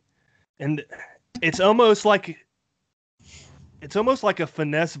today, and it's almost like a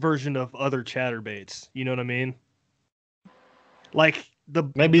finesse version of other chatterbaits. You know what I mean? Like the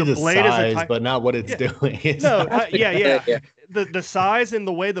Maybe the blade size, but not what it's doing. Yeah. The size and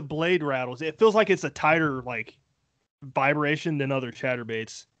the way the blade rattles, it feels like it's a tighter like vibration than other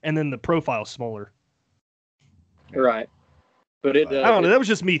chatterbaits, and then the profile's smaller. Right. But I don't know. That was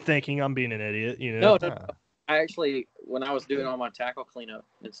just me thinking. I'm being an idiot, you know. No. I actually, when I was doing all my tackle cleanup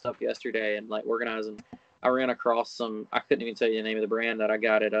and stuff yesterday, and like organizing, I ran across some. I couldn't even tell you the name of the brand that I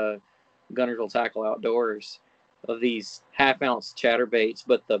got at Gunnersville Tackle Outdoors, of these half-ounce chatterbaits,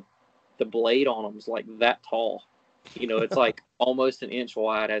 but the blade on them is like that tall. You know, it's like almost an inch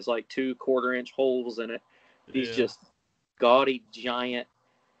wide, has like 2 quarter-inch holes in it. These just gaudy, giant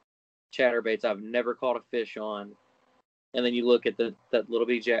chatterbaits I've never caught a fish on. And then you look at that little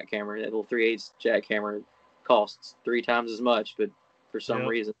bitty jackhammer, that little 3/8 jackhammer costs 3 times as much, but for some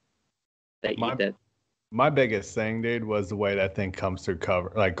reason they eat that. My biggest thing, dude, was the way that thing comes through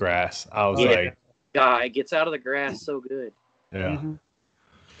cover, like grass. I was like, God, it gets out of the grass so good. Yeah. Mm-hmm.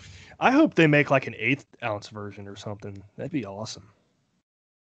 I hope they make like an 1/8 ounce version or something. That'd be awesome.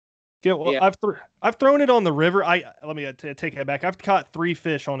 Yeah, well, I've thrown it on the river. Let me take that back. I've caught 3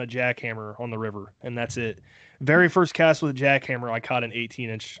 fish on a jackhammer on the river, and that's it. Very first cast with a jackhammer, I caught an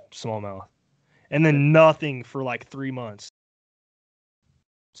 18-inch smallmouth, and then nothing for like 3 months.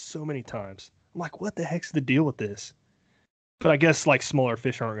 So many times, I'm like, what the heck's the deal with this? But I guess like smaller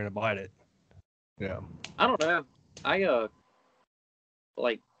fish aren't going to bite it. Yeah. I don't know. I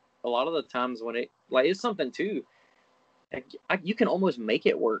like a lot of the times when it like it's something too. You can almost make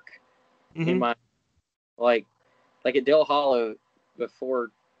it work. In my like at Dale Hollow,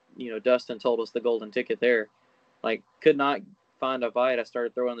 before Dustin told us the golden ticket there, like could not find a bite. I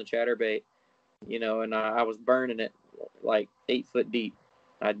started throwing the chatterbait, and I was burning it like 8 foot deep.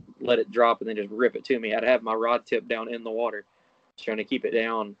 I'd let it drop and then just rip it to me. I'd have my rod tip down in the water, trying to keep it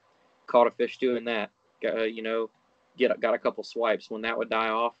down. Caught a fish doing that. Got a couple swipes. When that would die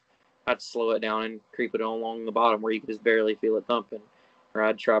off, I'd slow it down and creep it along the bottom where you could just barely feel it thumping. Or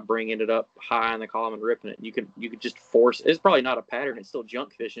I'd try bringing it up high in the column and ripping it. You could just force. It's probably not a pattern. It's still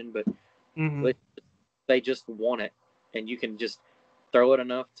junk fishing, but they just want it, and you can just throw it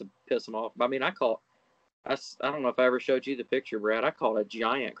enough to piss them off. I mean, I don't know if I ever showed you the picture, Brad. I caught a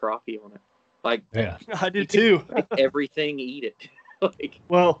giant crappie on it. Like, yeah, I did too. Everything eat it.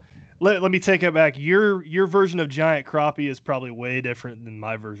 Well, let me take it back. Your version of giant crappie is probably way different than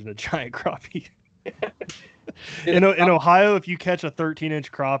my version of giant crappie. In Ohio, if you catch a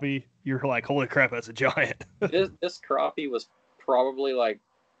 13-inch crappie, you're like, holy crap, that's a giant. This crappie was probably like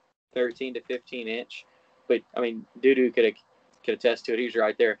 13 to 15 inch, but I mean, Dudu could attest to it. He was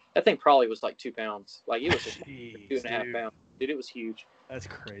right there. That thing probably was like 2 pounds. Like it was 2.5 pounds. Dude, it was huge. That's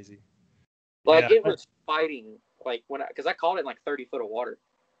crazy. Like it was fighting. Like because I caught it in like 30 foot of water.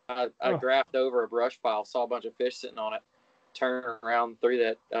 I graphed over a brush pile, saw a bunch of fish sitting on it, turned around, threw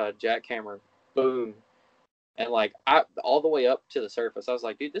that jackhammer, boom. And like all the way up to the surface, I was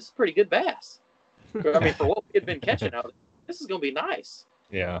like, dude, this is pretty good bass. I mean, for what we had been catching out, this is gonna be nice.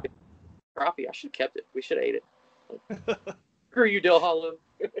 Yeah. Crappie, I should have kept it. We should have ate it. Screw you, Dill Hollow.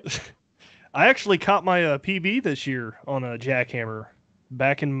 I actually caught my PB this year on a jackhammer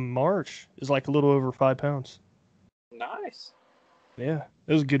back in March. It was like a little over 5 pounds. Nice. Yeah,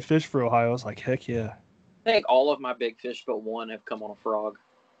 it was a good fish for Ohio. I was like, heck yeah. I think all of my big fish but one have come on a frog.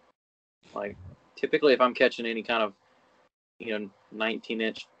 Like, typically, if I'm catching any kind of,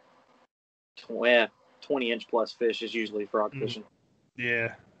 19-inch, 20-inch plus fish is usually frog fishing.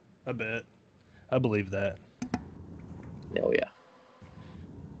 Yeah, I bet. I believe that. Oh, yeah.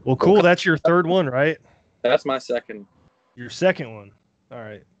 Well, cool. That's your third one, right? That's my second. Your second one. All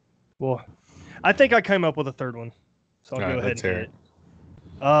right. Well, I think I came up with a third one, so I'll go ahead and hit it.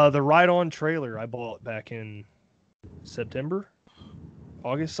 The ride-on trailer I bought back in September,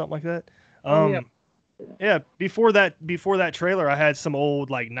 August, something like that. Yeah, before that trailer, I had some old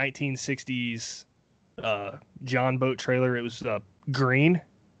like 1960s John boat trailer. It was green,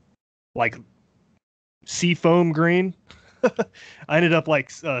 like seafoam green. I ended up like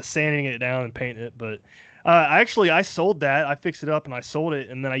sanding it down and painting it, but I sold that. I fixed it up and I sold it,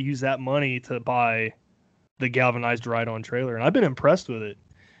 and then I used that money to buy the galvanized ride-on trailer, and I've been impressed with it.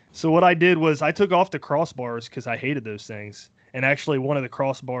 So what I did was I took off the crossbars because I hated those things, and actually one of the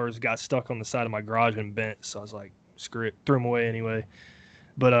crossbars got stuck on the side of my garage and bent. So I was like, screw it, threw them away anyway.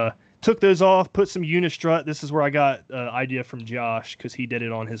 But took those off, put some unistrut. This is where I got idea from Josh because he did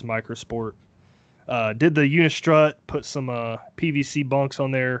it on his Microsport. Did the unistrut, put some PVC bunks on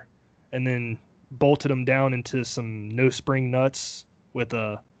there, and then bolted them down into some no spring nuts with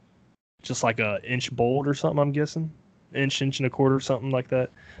just like a inch bolt or something. I'm guessing inch and a quarter, something like that.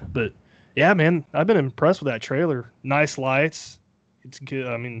 But yeah, man, I've been impressed with that trailer. Nice lights. It's good.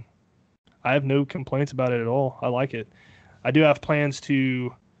 I mean, I have no complaints about it at all. I like it. I do have plans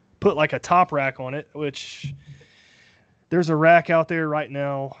to put like a top rack on it, which there's a rack out there right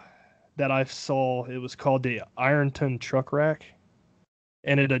now that I saw. It was called the Ironton truck rack,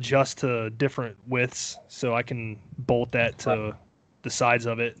 and it adjusts to different widths, so I can bolt that to the sides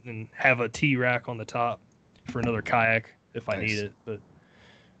of it and have a T rack on the top for another kayak if I need it. But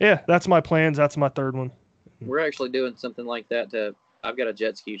yeah, that's my plans. That's my third one. We're actually doing something like that. I've got a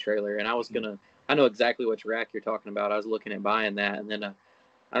jet ski trailer, and I know exactly which rack you're talking about. I was looking at buying that, and then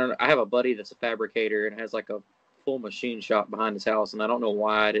I have a buddy that's a fabricator and has like a full machine shop behind his house, and I don't know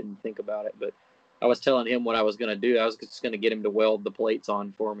why I didn't think about it, but I was telling him what I was going to do. I was just going to get him to weld the plates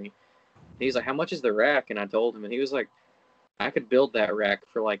on for me. He's like, how much is the rack? And I told him, and he was like, I could build that rack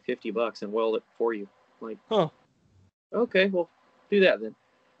for like $50 and weld it for you. I'm like, huh? Okay, well, do that then.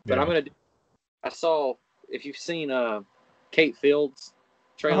 But yeah. I saw, if you've seen Kate Field's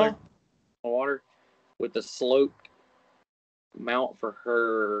trailer on water with the sloped mount for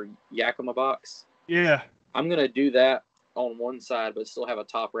her Yakima box. Yeah. I'm going to do that on one side, but still have a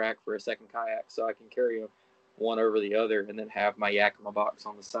top rack for a second kayak so I can carry one over the other and then have my Yakima box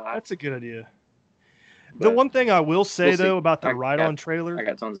on the side. That's a good idea. But the one thing I will say, though, about the ride-on trailer... I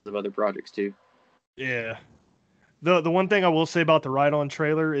got tons of other projects, too. Yeah. The one thing I will say about the ride-on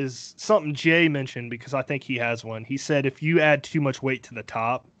trailer is something Jay mentioned, because I think he has one. He said if you add too much weight to the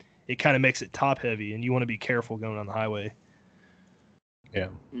top, it kind of makes it top-heavy, and you want to be careful going on the highway. Yeah.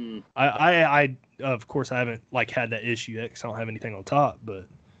 I of course, I haven't had that issue yet because I don't have anything on top. But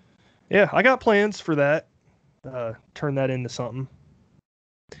yeah, I got plans for that. Turn that into something.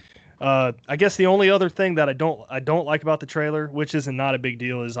 I guess the only other thing that I don't like about the trailer, which isn't not a big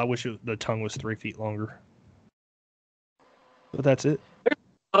deal, is I wish the tongue was 3 feet longer. But that's it. There's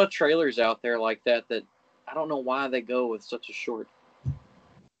a lot of trailers out there like that I don't know why they go with such a short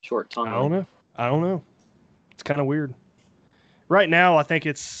tongue. I don't know. It's kind of weird. Right now, I think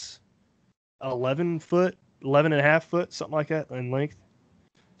it's 11 and a half foot, something like that in length.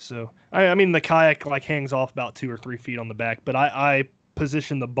 So, I mean, the kayak hangs off about 2 or 3 feet on the back, but I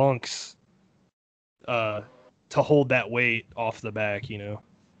position the bunks to hold that weight off the back,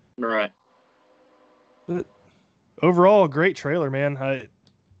 Right. But overall, a great trailer, man.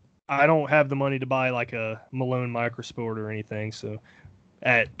 I don't have the money to buy a Malone Microsport or anything, so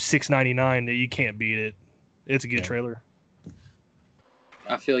at $699, you can't beat it. It's a good trailer.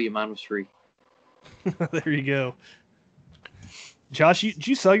 I feel you. Mine was free. There you go. Josh, did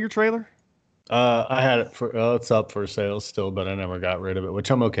you sell your trailer? I had it it's up for sale still, but I never got rid of it,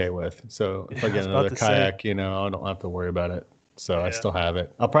 which I'm okay with. So if I get another kayak, I don't have to worry about it. So I still have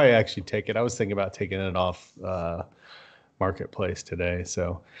it. I'll probably actually take it. I was thinking about taking it off Marketplace today.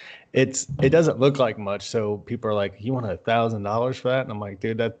 So it doesn't look like much. So people are like, you want $1,000 for that? And I'm like,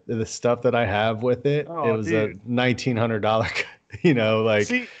 dude, that the stuff that I have with it, it was a $1,900,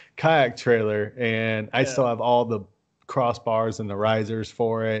 kayak trailer. And I still have all the crossbars and the risers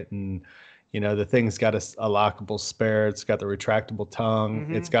for it. And, the thing's got a lockable spare. It's got the retractable tongue.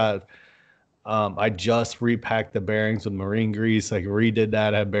 Mm-hmm. It's got, I just repacked the bearings with marine grease, redid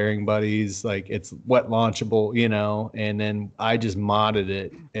that, had bearing buddies, it's wet launchable, and then I just modded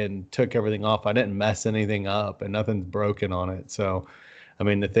it and took everything off. I didn't mess anything up and nothing's broken on it. So, I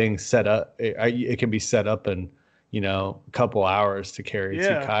mean, the thing's set up, it can be set up in, a couple hours to carry 2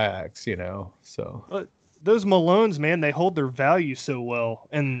 kayaks, so. Those Malones, man, they hold their value so well.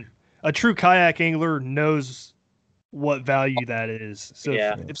 And a true kayak angler knows what value that is. So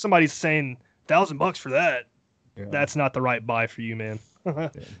if somebody's saying $1,000 for that, that's not the right buy for you, man.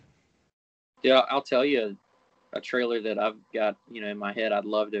 Yeah, I'll tell you a trailer that I've got, in my head I'd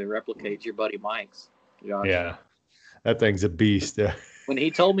love to replicate. Your buddy Mike's. Josh. Yeah. That thing's a beast. When he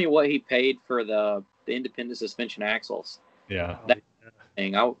told me what he paid for the independent suspension axles, Yeah. that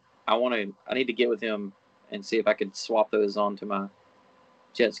thing, I need to get with him and see if I could swap those onto my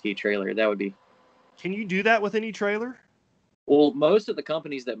jet ski trailer. That would be. Can you do that with any trailer? Well, most of the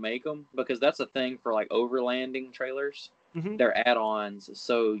companies that make them, because that's a thing for like overlanding trailers, they're add-ons.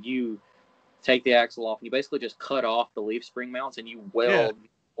 So you take the axle off and you basically just cut off the leaf spring mounts and you weld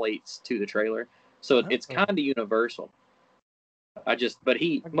plates to the trailer. So it's kind of universal.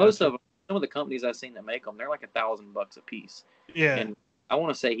 Most of them, some of the companies I've seen that make them, they're like $1,000 a piece. Yeah. And I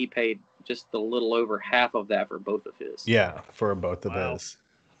want to say he paid just a little over half of that for both of his. Yeah, for both of his.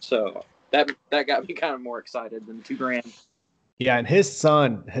 So that got me kind of more excited than $2,000. Yeah, and his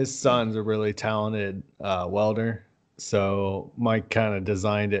son's a really talented welder. So Mike kind of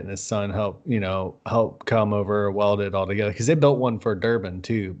designed it, and his son helped come over, weld it all together, because they built one for Durban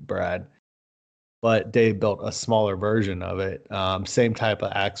too, Brad. But they built a smaller version of it, same type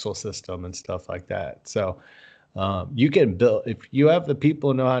of axle system and stuff like that. So you can build, if you have the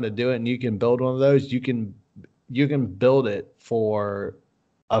people who know how to do it, and you can build one of those, you can build it for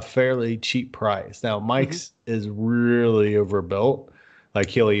a fairly cheap price. Now Mike's is really overbuilt. Like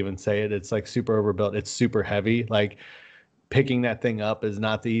he'll even say it. It's like super overbuilt. It's super heavy. Like picking that thing up is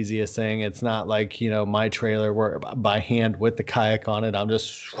not the easiest thing. It's not like, my trailer where by hand with the kayak on it, I'm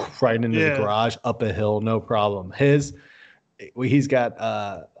just right into the garage up a hill, no problem. He's got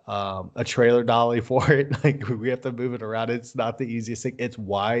a trailer dolly for it. Like we have to move it around. It's not the easiest thing. It's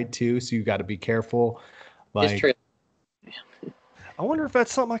wide too, so you got to be careful. Like, I wonder if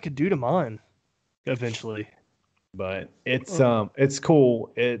that's something I could do to mine eventually. But it's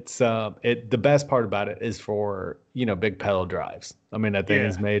cool. The best part about it is for, big pedal drives. I mean, that thing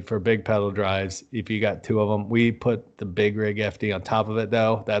is made for big pedal drives. If you got two of them, we put the big rig FD on top of it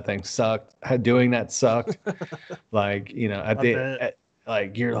though. That thing sucked. Doing that sucked. Like,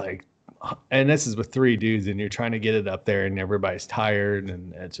 you're like, and this is with 3 dudes and you're trying to get it up there and everybody's tired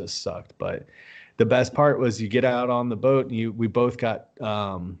and it just sucked. But the best part was you get out on the boat and we both got,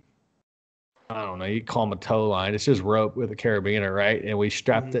 I don't know, you call them a tow line. It's just rope with a carabiner, right? And we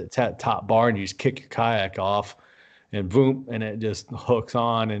strapped it to that top bar and you just kick your kayak off and boom, and it just hooks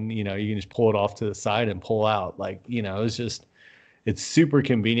on and, you can just pull it off to the side and pull out. Like, it's super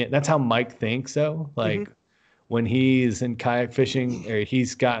convenient. That's how Mike thinks though. Like when he's in kayak fishing, or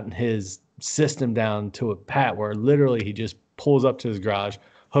he's gotten his system down to a pat where literally he just pulls up to his garage,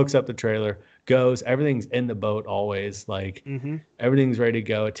 hooks up the trailer, goes, everything's in the boat always, like everything's ready to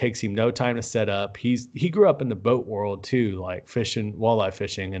go. It takes him no time to set up. He grew up in the boat world too, like fishing, walleye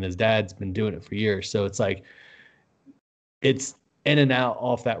fishing, and his dad's been doing it for years. So it's like it's in and out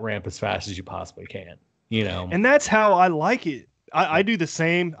off that ramp as fast as you possibly can, And that's how I like it. I do the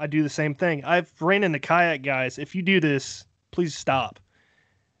same. I do the same thing. I've ran into kayak guys. If you do this, please stop.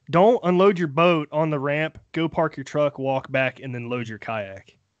 Don't unload your boat on the ramp. Go park your truck, walk back, and then load your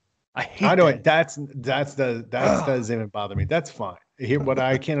kayak. I hate that. That doesn't even bother me. That's fine. What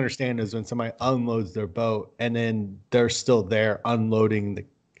I can't understand is when somebody unloads their boat and then they're still there unloading the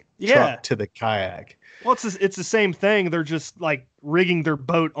truck to the kayak. Well, it's the same thing. They're just like rigging their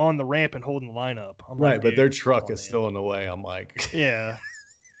boat on the ramp and holding the line up. Right, but their truck is still in the way. I'm like, yeah.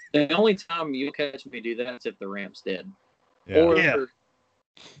 The only time you'll catch me do that is if the ramp's dead. Yeah.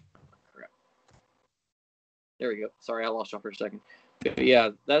 There we go. Sorry, I lost y'all for a second. But yeah,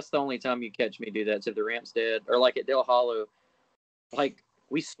 that's the only time you catch me do that. Is if the ramp's dead, or like at Dale Hollow, like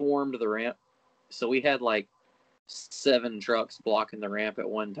we swarmed the ramp, so we had like 7 trucks blocking the ramp at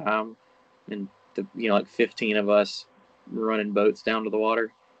one time, and like 15 of us running boats down to the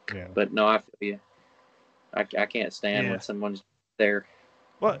water. Yeah. But no, I feel you. I can't stand when someone's there.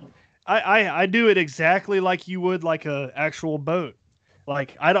 Well, I do it exactly like you would like a actual boat.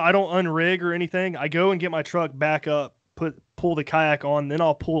 Like I don't unrig or anything. I go and get my truck back up, pull the kayak on, then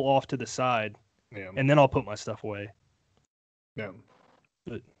I'll pull off to the side, and then I'll put my stuff away. Yeah.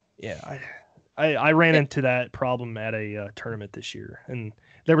 But yeah, I ran into that problem at a tournament this year, and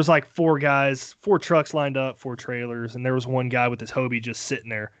there was like 4 guys, 4 trucks lined up, 4 trailers, and there was one guy with his Hobie just sitting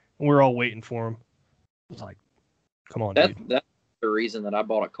there, and we were all waiting for him. It was like, come on, dude. That's the reason that I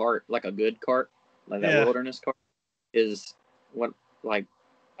bought a cart, like a good cart, like that wilderness cart, is what, like,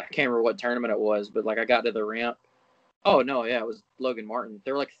 I can't remember what tournament it was, but like I got to the ramp. Oh no, yeah, it was Logan Martin.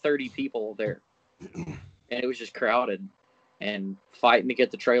 There were like 30 people there, and it was just crowded and fighting to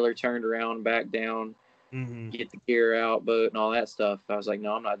get the trailer turned around, back down, get the gear out, boat, and all that stuff. I was like,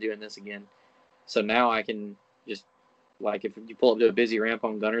 no, I'm not doing this again. So now I can just, like, if you pull up to a busy ramp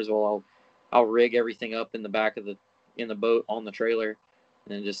on Gunnersville, I'll rig everything up in the back of in the boat on the trailer,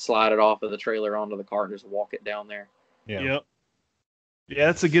 and then just slide it off of the trailer onto the cart and just walk it down there. Yeah. Yep. Yeah,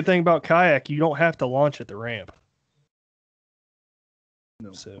 that's a good thing about kayak. You don't have to launch at the ramp.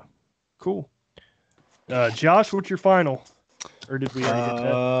 No. So, cool. Josh, what's your final? Or did we already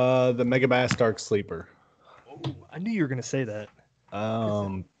hit that? The Megabass Dark Sleeper. Oh, I knew you were going to say that.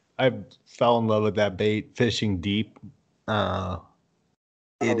 I fell in love with that bait fishing deep. It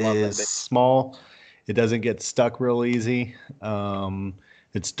is small. It doesn't get stuck real easy.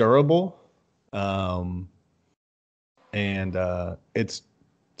 It's durable. And it's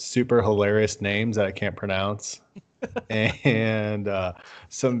super hilarious names that I can't pronounce. And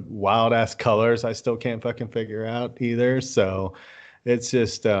some wild ass colors I still can't fucking figure out either. So it's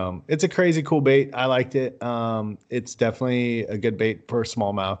just it's a crazy cool bait. I liked it. It's definitely a good bait for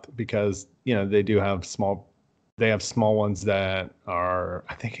smallmouth because they do have small ones that are,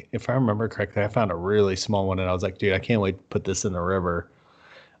 I think if I remember correctly, I found a really small one and I was like, dude, I can't wait to put this in the river.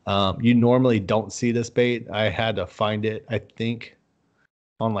 You normally don't see this bait. I had to find it, I think,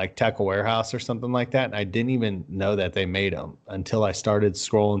 on like Tackle Warehouse or something like that. And I didn't even know that they made them until I started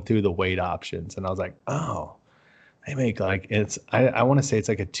scrolling through the weight options. And I was like, oh, they make like, I want to say it's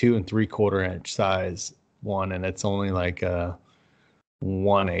like a 2 3/4 inch size one. And it's only like a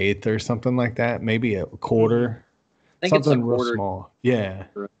 1/8 or something like that. Maybe a quarter. I think something it's a real quarter. small. Yeah.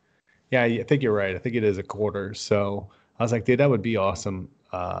 Yeah. I think you're right. I think it is a quarter. So I was like, dude, that would be awesome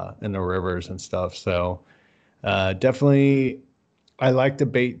in the rivers and stuff. So definitely, I like the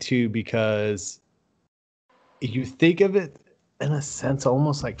bait too because you think of it in a sense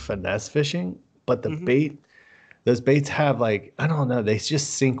almost like finesse fishing, but the those baits have like, I don't know, they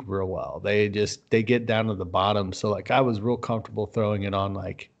just sink real well. They get down to the bottom. So like I was real comfortable throwing it on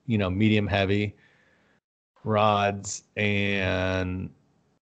like, medium heavy rods, and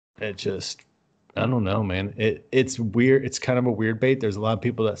it just, I don't know, man. It's weird. It's kind of a weird bait. There's a lot of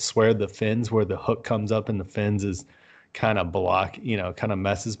people that swear the fins where the hook comes up and the fins is kind of kind of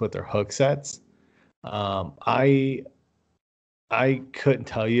messes with their hook sets. I couldn't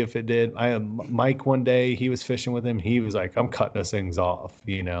tell you if it did. I had Mike one day, he was fishing with him. He was like, I'm cutting those things off,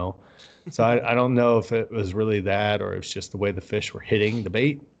 So I don't know if it was really that or it's just the way the fish were hitting the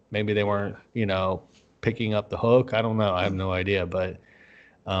bait. Maybe they weren't, picking up the hook. I don't know. I have no idea, but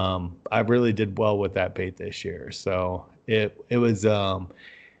I really did well with that bait this year. So it was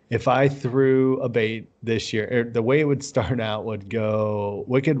if I threw a bait this year, the way it would start out would go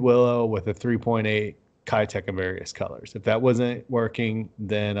Wicked Willow with a 3.8 Kitech in various colors. If that wasn't working,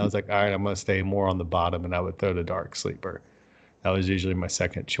 then I was like, all right, I'm going to stay more on the bottom, and I would throw the Dark Sleeper. That was usually my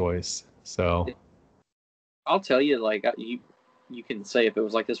second choice. So I'll tell you, like you can say if it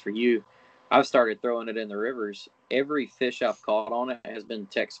was like this for you. I've started throwing it in the rivers. Every fish I've caught on it has been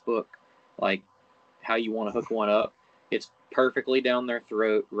textbook, like how you want to hook one up. It's perfectly down their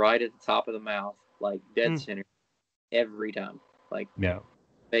throat, right at the top of the mouth, like dead center, every time. Like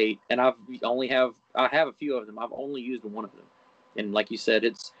bait. And I have a few of them. I've only used one of them, and like you said,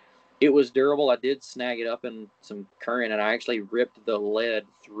 it was durable. I did snag it up in some current, and I actually ripped the lead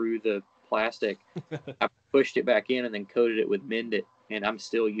through the plastic. I pushed it back in and then coated it with Mend-It, and I'm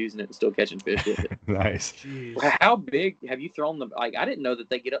still using it and still catching fish with it. Nice. Jeez. How big have you thrown them? Like, I didn't know that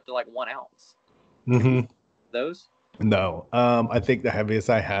they get up to like 1 ounce. Those? No. I think the heaviest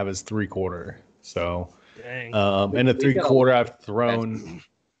I have is 3/4. So, Dang. And a 3/4 I've thrown.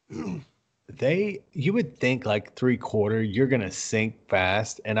 You would think like 3/4 you're gonna sink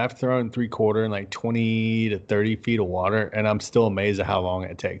fast, and I've thrown 3/4 in like 20 to 30 feet of water, and I'm still amazed at how long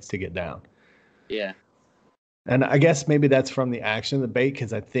it takes to get down. Yeah. And I guess maybe that's from the action of the bait,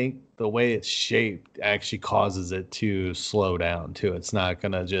 because I think the way it's shaped actually causes it to slow down too. It's not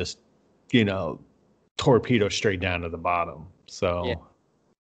gonna just, torpedo straight down to the bottom. So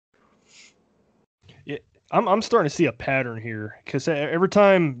yeah, I'm starting to see a pattern here, because every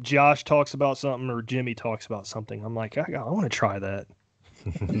time Josh talks about something or Jimmy talks about something, I'm like, I want to try that.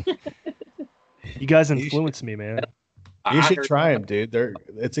 You guys influence me, man. You should try them, dude.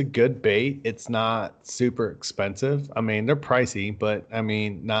 It's a good bait. It's not super expensive. I mean, they're pricey, but I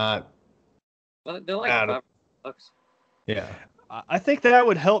mean, not. Well, they're like $5. Yeah. I think that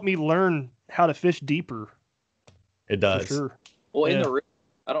would help me learn how to fish deeper. It does. For sure. Well, in the river,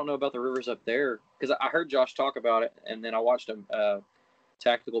 I don't know about the rivers up there, because I heard Josh talk about it, and then I watched a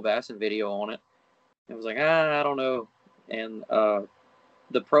tactical bassing video on it. I was like, I don't know. And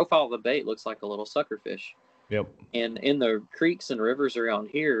the profile of the bait looks like a little suckerfish. Yep. And in the creeks and rivers around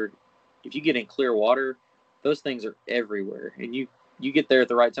here, if you get in clear water, those things are everywhere. And you get there at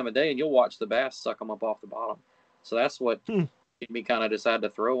the right time of day, and you'll watch the bass suck them up off the bottom. So that's what made me kind of decide to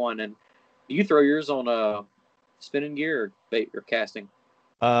throw one. And do you throw yours on spinning gear or bait or casting?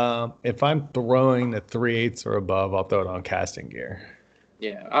 If I'm throwing the 3/8 or above, I'll throw it on casting gear.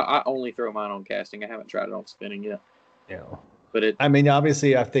 Yeah, I only throw mine on casting. I haven't tried it on spinning yet. Yeah. But I mean,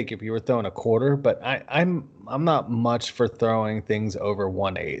 obviously, I think if you were throwing a quarter, but I'm not much for throwing things over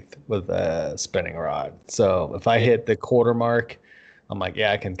 1/8 with a spinning rod. So if I hit the quarter mark, I'm like,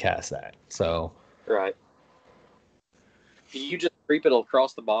 yeah, I can cast that. So right. Do you just creep it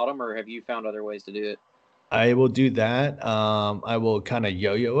across the bottom, or have you found other ways to do it? I will do that. I will kind of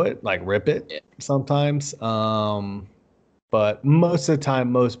yo-yo it, like rip it sometimes. But most of the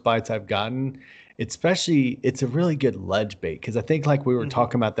time, most bites I've gotten, especially, it's a really good ledge bait because I think like we were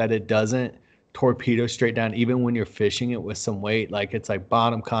talking about that it doesn't torpedo straight down even when you're fishing it with some weight. Like it's like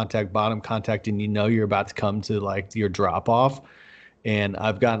bottom contact, and you know you're about to come to like your drop off. And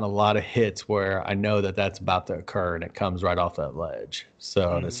I've gotten a lot of hits where I know that that's about to occur and it comes right off that ledge.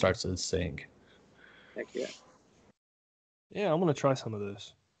 So and it starts to sink. Heck yeah. Yeah, I'm gonna try some of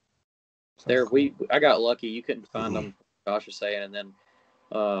those. I got lucky. You couldn't find them. Josh was saying, and then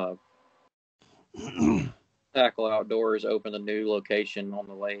Tackle Outdoors opened a new location on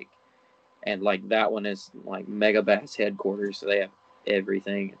the lake, and like that one is like Mega Bass headquarters. So they have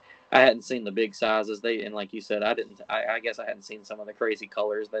everything. I hadn't seen the big sizes and like you said, I guess I hadn't seen some of the crazy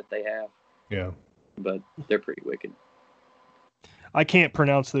colors that they have. Yeah, but they're pretty wicked. I can't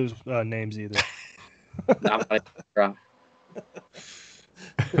pronounce those names either.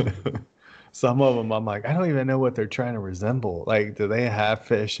 Some of them I'm like, I don't even know what they're trying to resemble. Like, do they have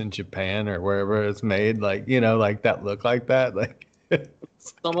fish in Japan or wherever it's made? Like, like that look like that? Like,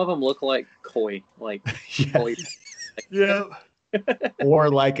 some of them look like koi, like koi. Yeah. Or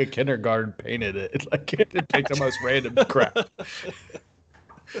like a kindergarten painted it. Like it picked the most random crap.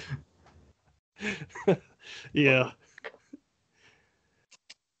 Yeah.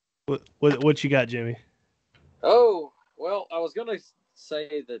 What you got, Jimmy? Oh, well, I was gonna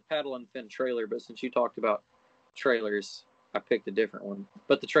say the paddle and fin trailer, but since you talked about trailers, I picked a different one.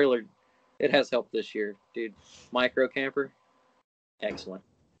 But the trailer, it has helped this year, dude. Micro camper, excellent.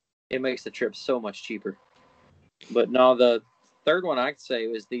 It makes the trip so much cheaper. But no, the third one I'd say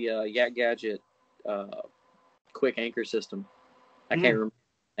was the Yak Gadget quick anchor system. I can't remember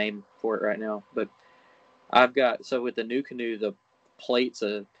the name for it right now, but I've got, so with the new canoe, the plates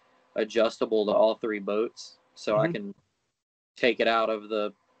are adjustable to all three boats, so I can take it out of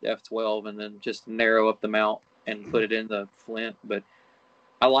the F12 and then just narrow up the mount and put it in the Flint. But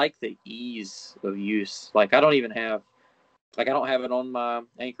I like the ease of use. Like I don't have it on my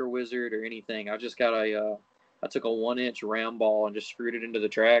Anchor Wizard or anything. I just got I took a 1-inch round ball and just screwed it into the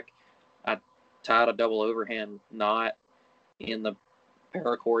track. I tied a double overhand knot in the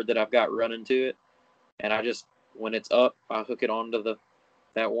paracord that I've got running to it, and I just, when it's up, I hook it onto that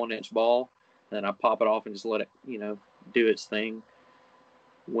 1-inch ball, and then I pop it off and just let it, do its thing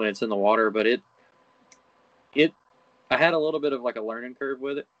when it's in the water. But I had a little bit of like a learning curve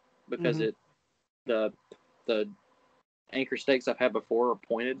with it because the anchor stakes I've had before are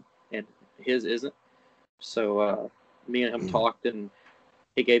pointed and his isn't. So me and him talked, and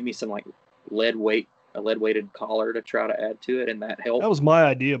he gave me some like a lead weighted collar to try to add to it, and that helped. That was my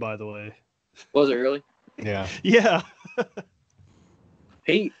idea, by the way. Was it really? Yeah. Yeah.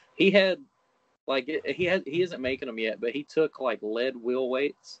 He had like he isn't making them yet, but he took like lead wheel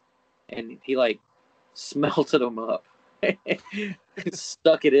weights and he like smelted them up,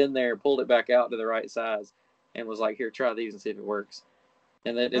 stuck it in there, pulled it back out to the right size, and was like, "Here, try these and see if it works."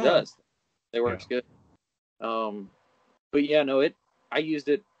 And it does. It works good. But yeah, no, I used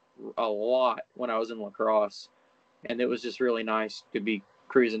it a lot when I was in La Crosse, and it was just really nice to be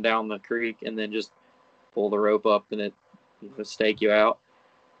cruising down the creek and then just pull the rope up and it stake you out.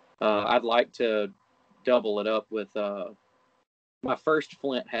 I'd like to double it up with my first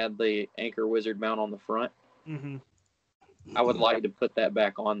Flint had the Anchor Wizard mount on the front. I would like to put that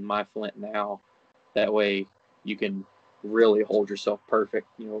back on my Flint now. That way you can really hold yourself perfect,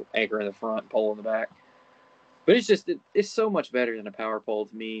 anchor in the front, pole in the back. But it's so much better than a power pole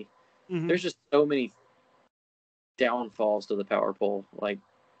to me. There's just so many downfalls to the power pole. Like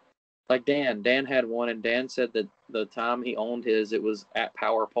Dan had one, and Dan said that the time he owned his, it was at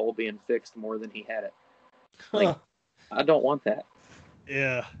power pole being fixed more than he had it. Like, I don't want that.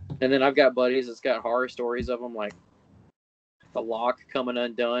 Yeah. And then I've got buddies that's got horror stories of them, like the lock coming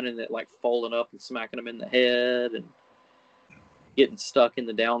undone and it like folding up and smacking them in the head and getting stuck in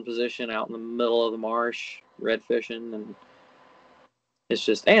the down position out in the middle of the marsh, red fishing, and it's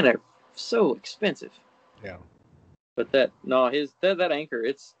just, and they're so expensive. Yeah. But that anchor,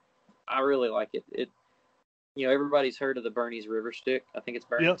 I really like it. It, everybody's heard of the Bernie's River Stick. I think it's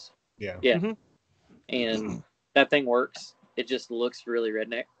Bernie's. Yeah. Yeah. And that thing works. it just looks really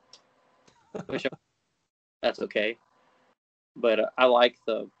redneck, which that's okay. But I like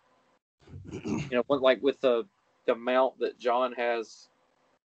the, like with the mount that John has,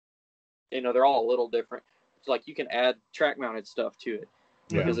 they're all a little different. It's like you can add track mounted stuff to it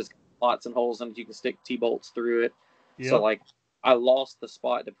because it's got lots and holes in it. You can stick T-bolts through it. Yep. So like I lost the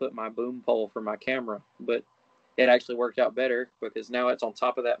spot to put my boom pole for my camera, but it actually worked out better because now it's on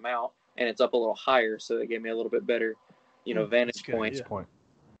top of that mount and it's up a little higher. So it gave me a little bit better, vantage point.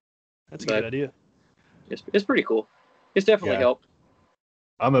 That's a good idea. It's pretty cool. It's definitely helped.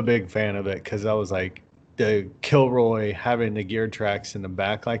 I'm a big fan of it because I was like, the Kilroy having the gear tracks in the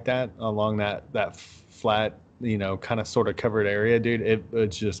back like that along that flat, kind of sort of covered area, dude,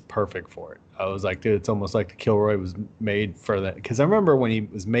 it's just perfect for it. I was like, dude, it's almost like the Kilroy was made for that. Because I remember when he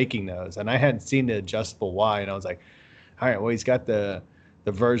was making those, and I hadn't seen the adjustable Y, and I was like, all right, well, he's got the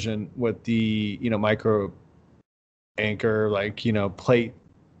version with the micro anchor, like plate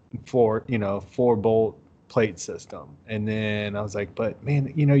for 4-bolt plate system. And then I was like, but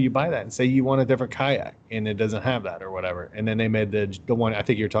man, you buy that and say you want a different kayak and it doesn't have that or whatever. And then they made the one I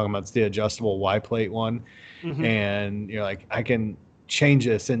think you're talking about, it's the adjustable Y plate one. And you're like, I can change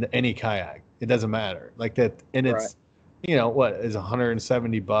this into any kayak. It doesn't matter like that. And it's, what is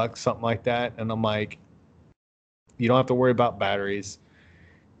 $170, something like that. And I'm like, you don't have to worry about batteries.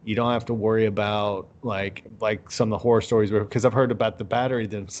 You don't have to worry about like some of the horror stories because I've heard about the battery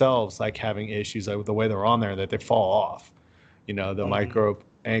themselves, like having issues like with the way they're on there, that they fall off, the micro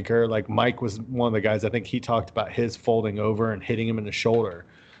anchor. Like Mike was one of the guys, I think he talked about his folding over and hitting him in the shoulder.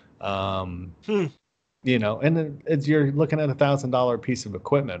 And then you're looking at $1,000 piece of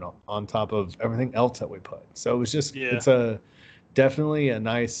equipment on top of everything else that we put. So it was just, it's definitely a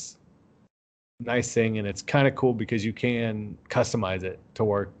nice thing, and it's kind of cool because you can customize it to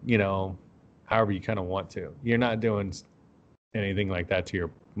work, however you kind of want to. You're not doing anything like that to your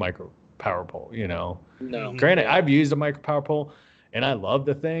micro power pole, No. Granted, I've used a micro power pole and I love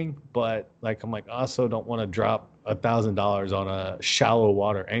the thing, but like I'm like also don't want to drop $1,000 on a shallow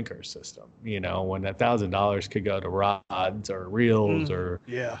water anchor system, when $1,000 could go to rods or reels or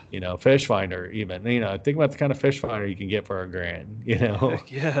fish finder even. Think about the kind of fish finder you can get for $1,000,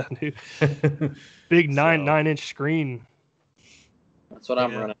 Yeah, dude. Big 9-inch screen. That's what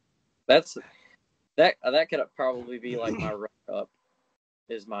I'm running. That could probably be like my run up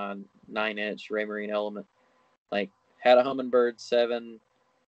is my 9-inch Raymarine Element. Like had a Humminbird 7.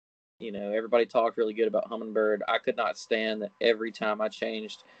 Everybody talked really good about Humminbird. I could not stand that every time I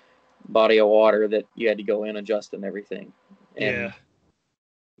changed body of water that you had to go in adjusting everything. And,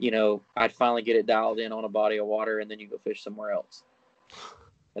 I'd finally get it dialed in on a body of water and then you go fish somewhere else.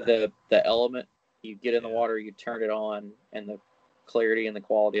 The Element, you get in the water, you turn it on, and the clarity and the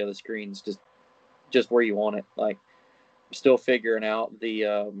quality of the screen's just where you want it. Like, I'm still figuring out the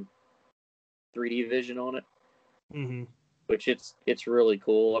 3D vision on it. Which it's really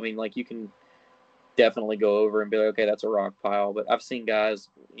cool. I mean, like you can definitely go over and be like, okay, that's a rock pile. But I've seen guys,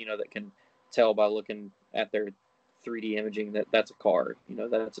 that can tell by looking at their 3D imaging that that's a car,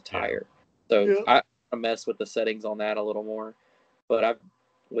 that it's a tire. So I mess with the settings on that a little more. But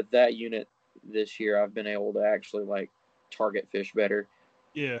with that unit this year, I've been able to actually like target fish better.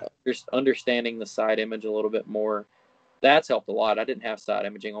 Yeah. Just understanding the side image a little bit more. That's helped a lot. I didn't have side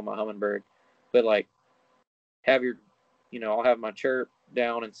imaging on my Humminbird, but like have your I'll have my chirp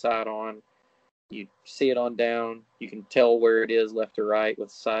down and side on. You see it on down. You can tell where it is left to right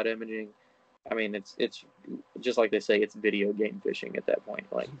with side imaging. I mean, it's just like they say, it's video game fishing at that point.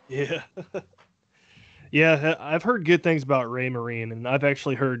 Like, yeah, I've heard good things about Raymarine, and I've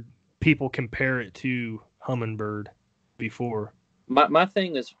actually heard people compare it to Humminbird before. My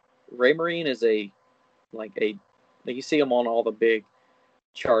thing is, Raymarine is you see them on all the big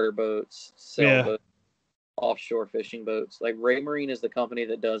charter boats, sailboats. Offshore fishing boats. Like Raymarine is the company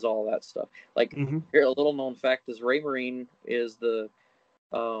that does all that stuff. Like here, a little known fact is Raymarine is the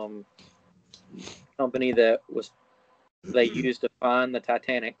company that they used to find the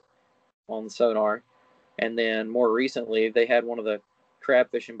Titanic on sonar, and then more recently they had one of the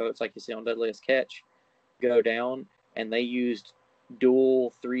crab fishing boats like you see on Deadliest Catch go down, and they used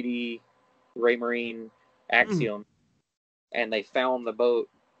dual 3D Raymarine Axiom, and they found the boat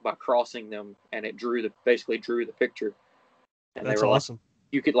by crossing them, and it basically drew the picture. And that's they were awesome. Like,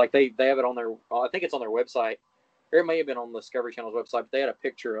 you could like they have it on their, I think it's on their website, or it may have been on the Discovery Channel's website, but they had a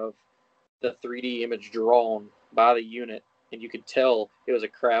picture of the 3D image drawn by the unit, and you could tell it was a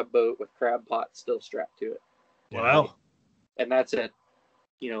crab boat with crab pots still strapped to it. Wow. And that's at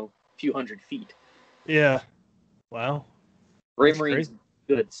a few hundred feet. Yeah. Wow. Raymarine's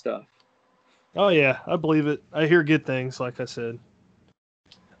good stuff. Oh yeah, I believe it. I hear good things. Like I said,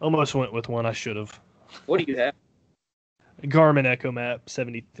 almost went with one I should have. What do you have? Garmin EchoMap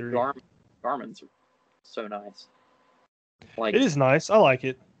 73. Garmin's so nice. Like It is nice. I like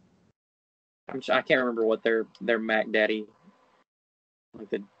it. I can't remember what their Mac Daddy, like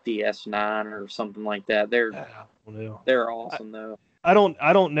the DS9 or something like that. They're awesome though. I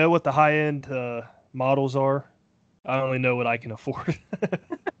don't know what the high end models are. I only know what I can afford.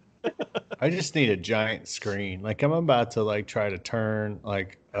 I just need a giant screen. Like I'm about to like try to turn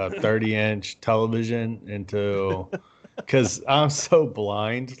like a 30-inch television into, because I'm so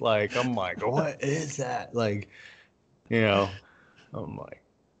blind. Like I'm like, what is that? Like, you know, I'm like,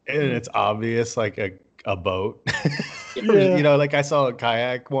 and it's obvious like a boat. Yeah. You know, like I saw a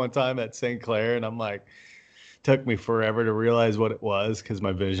kayak one time at St. Clair, and I'm like, took me forever to realize what it was because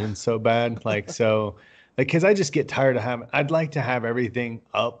my vision's so bad. Like so. Like, because I just get tired of having, I'd like to have everything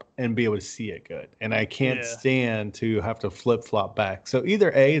up and be able to see it good. And I can't stand to have to flip flop back. So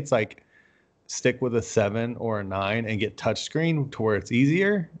either A, it's like stick with a 7 or a 9 and get touchscreen to where it's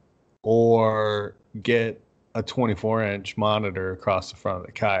easier, or get a 24-inch monitor across the front of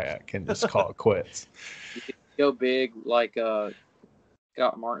the kayak and just call it quits. You can go big, like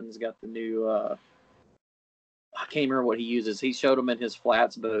Scott Martin's got the new, I can't remember what he uses. He showed him in his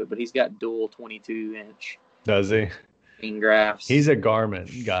flats boat, but he's got dual 22-inch. Does he? Green graphs. He's a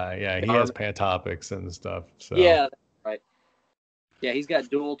Garmin guy. Yeah, he has Pantopics and stuff. So. Yeah, right. Yeah, he's got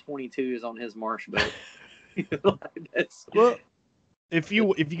dual 22s on his marsh boat. Well, if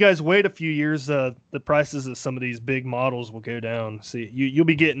you guys wait a few years, the prices of some of these big models will go down. See, you'll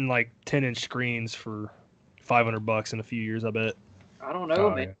be getting like 10-inch screens for $500 in a few years. I bet. I don't know,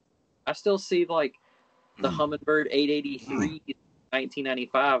 man. Yeah. I still see like the Humminbird 883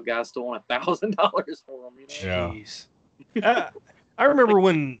 1995 guys still want $1,000 for them. You know? Yeah. I remember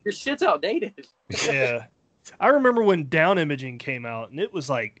when your shit's outdated. Yeah. I remember when down imaging came out, and it was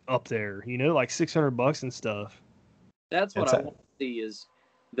like up there, you know, like $600 and stuff. That's what I want to see is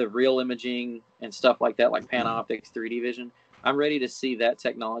the real imaging and stuff like that, like Panoptix 3D vision. I'm ready to see that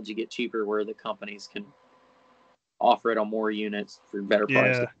technology get cheaper, where the companies can offer it on more units for better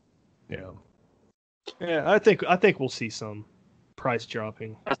prices. Yeah. Yeah, I think we'll see some price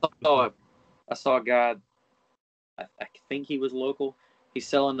dropping. I saw a guy, I think he was local. He's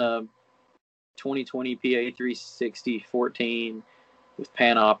selling a 2020 PA360 14 with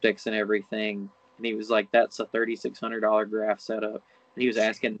Panoptix and everything. And he was like, that's a $3,600 graph setup. And he was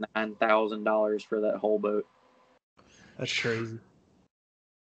asking $9,000 for that whole boat. That's crazy.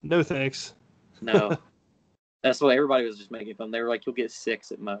 No thanks. No. That's what everybody was just making fun. They were like, you'll get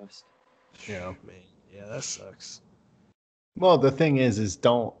 6 at most. Yeah. Man, yeah, that sucks. Well, the thing is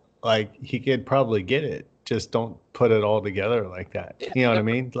don't, like, he could probably get it. Just don't put it all together like that. You know what I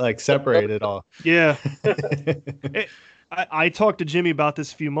mean? Like, separate it all. Yeah. I talked to Jimmy about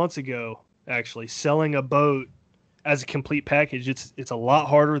this a few months ago, actually. Selling a boat as a complete package, it's a lot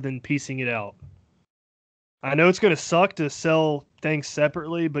harder than piecing it out. I know it's going to suck to sell things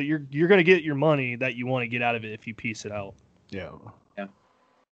separately, but you're going to get your money that you want to get out of it if you piece it out. Yeah.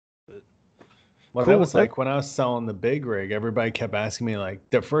 Well, cool. That was like when I was selling the big rig, everybody kept asking me, like,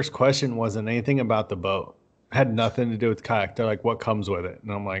 the first question wasn't anything about the boat. It had nothing to do with the kayak. They're like, what comes with it?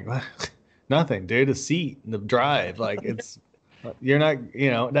 And I'm like, nothing, dude. A seat, the drive. Like, it's, you're not,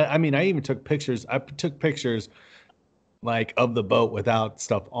 you know, I mean, I even took pictures. I took pictures like of the boat without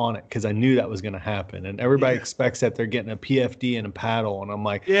stuff on it because I knew that was going to happen. And everybody expects that they're getting a PFD and a paddle. And I'm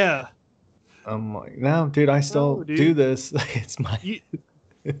like, no, dude, I still do this. It's my.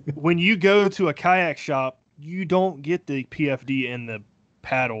 When you go to a kayak shop, you don't get the PFD and the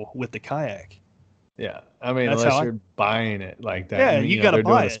paddle with the kayak. Yeah, I mean, unless you're buying it like that. Yeah, I mean, you got to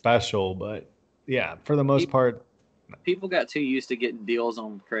buy doing a special, but yeah, for the most part. People got too used to getting deals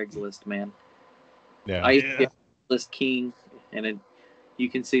on Craigslist, man. Yeah. I used to get List King, and you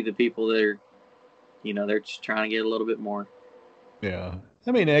can see the people that are, you know, they're just trying to get a little bit more. Yeah.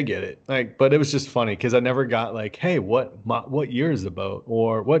 I mean, I get it. Like, but it was just funny because I never got like, hey, what year is the boat,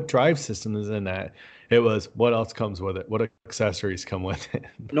 or what drive system is in that? It was what else comes with it? What accessories come with it?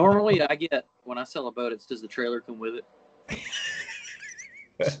 Normally, I get when I sell a boat, it's does the trailer come with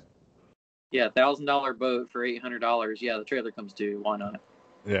it? Yeah, $1,000 boat for $800. Yeah, the trailer comes too. Why not?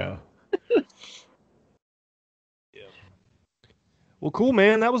 Yeah. Yeah. Well, cool,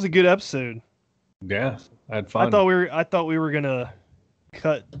 man. That was a good episode. Yeah, I had fun. I thought we were gonna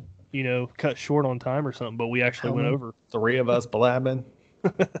cut short on time or something, but we actually went over. 3 of us blabbing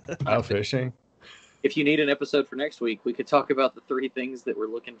out fishing. If you need an episode for next week, we could talk about the 3 things that we're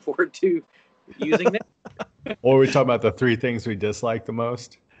looking forward to using next. Or we talk about the 3 things we dislike the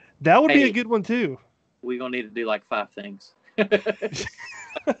most. That would be a good one too. We're gonna need to do like 5 things.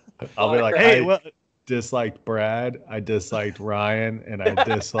 I'll be like, hey, I disliked Brad, I disliked Ryan, and I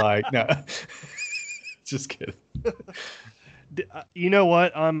disliked no. Just kidding. You know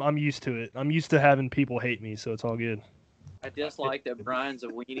what? I'm used to it. I'm used to having people hate me, so it's all good. I dislike that Brian's a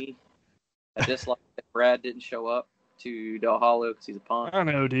weenie. I dislike that Brad didn't show up to Del Hollow because he's a punk. I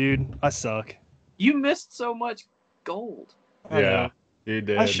know, dude. I suck. You missed so much gold. Yeah, you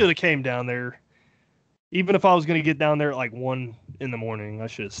did. I should have came down there. Even if I was gonna get down there at like 1 a.m, I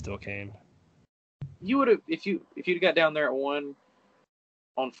should have still came. You would have if you'd got down there at 1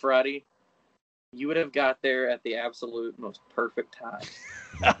 on Friday. You would have got there at the absolute most perfect time.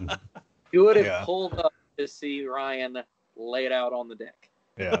 You would have pulled up to see Ryan lay it out on the deck.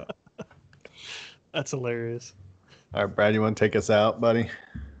 Yeah. That's hilarious. All right, Brad, you want to take us out, buddy?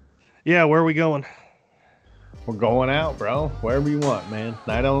 Yeah, where are we going? We're going out, bro. Wherever you want, man.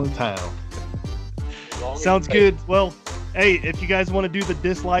 Night on the town. Sounds good. Well, hey, if you guys want to do the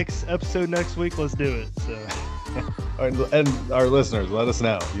dislikes episode next week, let's do it. So. And our listeners, let us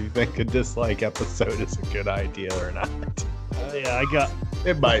know. Do you think a dislike episode is a good idea or not? Yeah,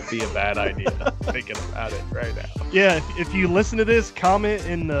 it might be a bad idea. Thinking about it right now. Yeah, if you listen to this, comment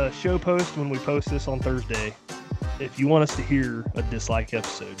in the show post when we post this on Thursday. If you want us to hear a dislike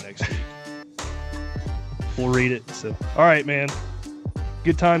episode next week, we'll read it. So, all right, man.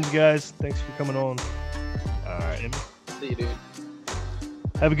 Good times, guys. Thanks for coming on. All right. See you, dude.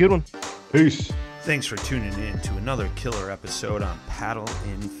 Have a good one. Peace. Thanks for tuning in to another killer episode on Paddle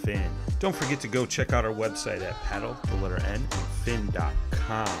and Fin. Don't forget to go check out our website at paddle_and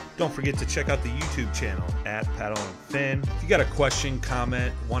fin.com. Don't forget to check out the YouTube channel at Paddle and Fin. If you got a question,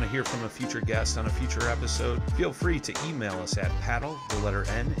 comment, want to hear from a future guest on a future episode, feel free to email us at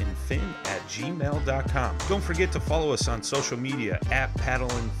paddle_and fin@gmail.com. Don't forget to follow us on social media at Paddle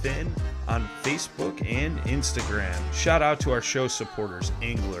and Fin on Facebook and Instagram. Shout out to our show supporters,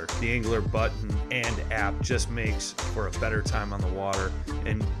 Angler. The Angler button and app just makes for a better time on the water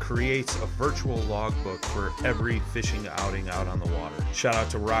and creates a virtual logbook for every fishing outing out on the water. Shout out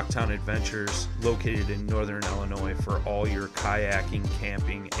to Rocktown Adventures, located in Northern Illinois, for all your kayaking,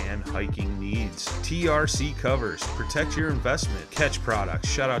 camping, and hiking needs. TRC Covers, protect your investment. Ketch Products,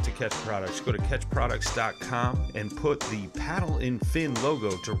 shout out to Ketch Products. Go to ketchproducts.com and put the Paddle and Fin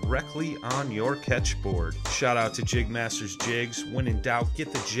logo directly on your catch board. Shout out to JigMasters Jigs. When in doubt,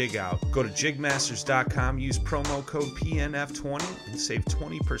 get the jig out. Go to JigMasters.com, use promo code PNF20 and save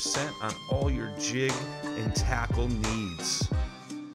 20% on all your jig and tackle needs.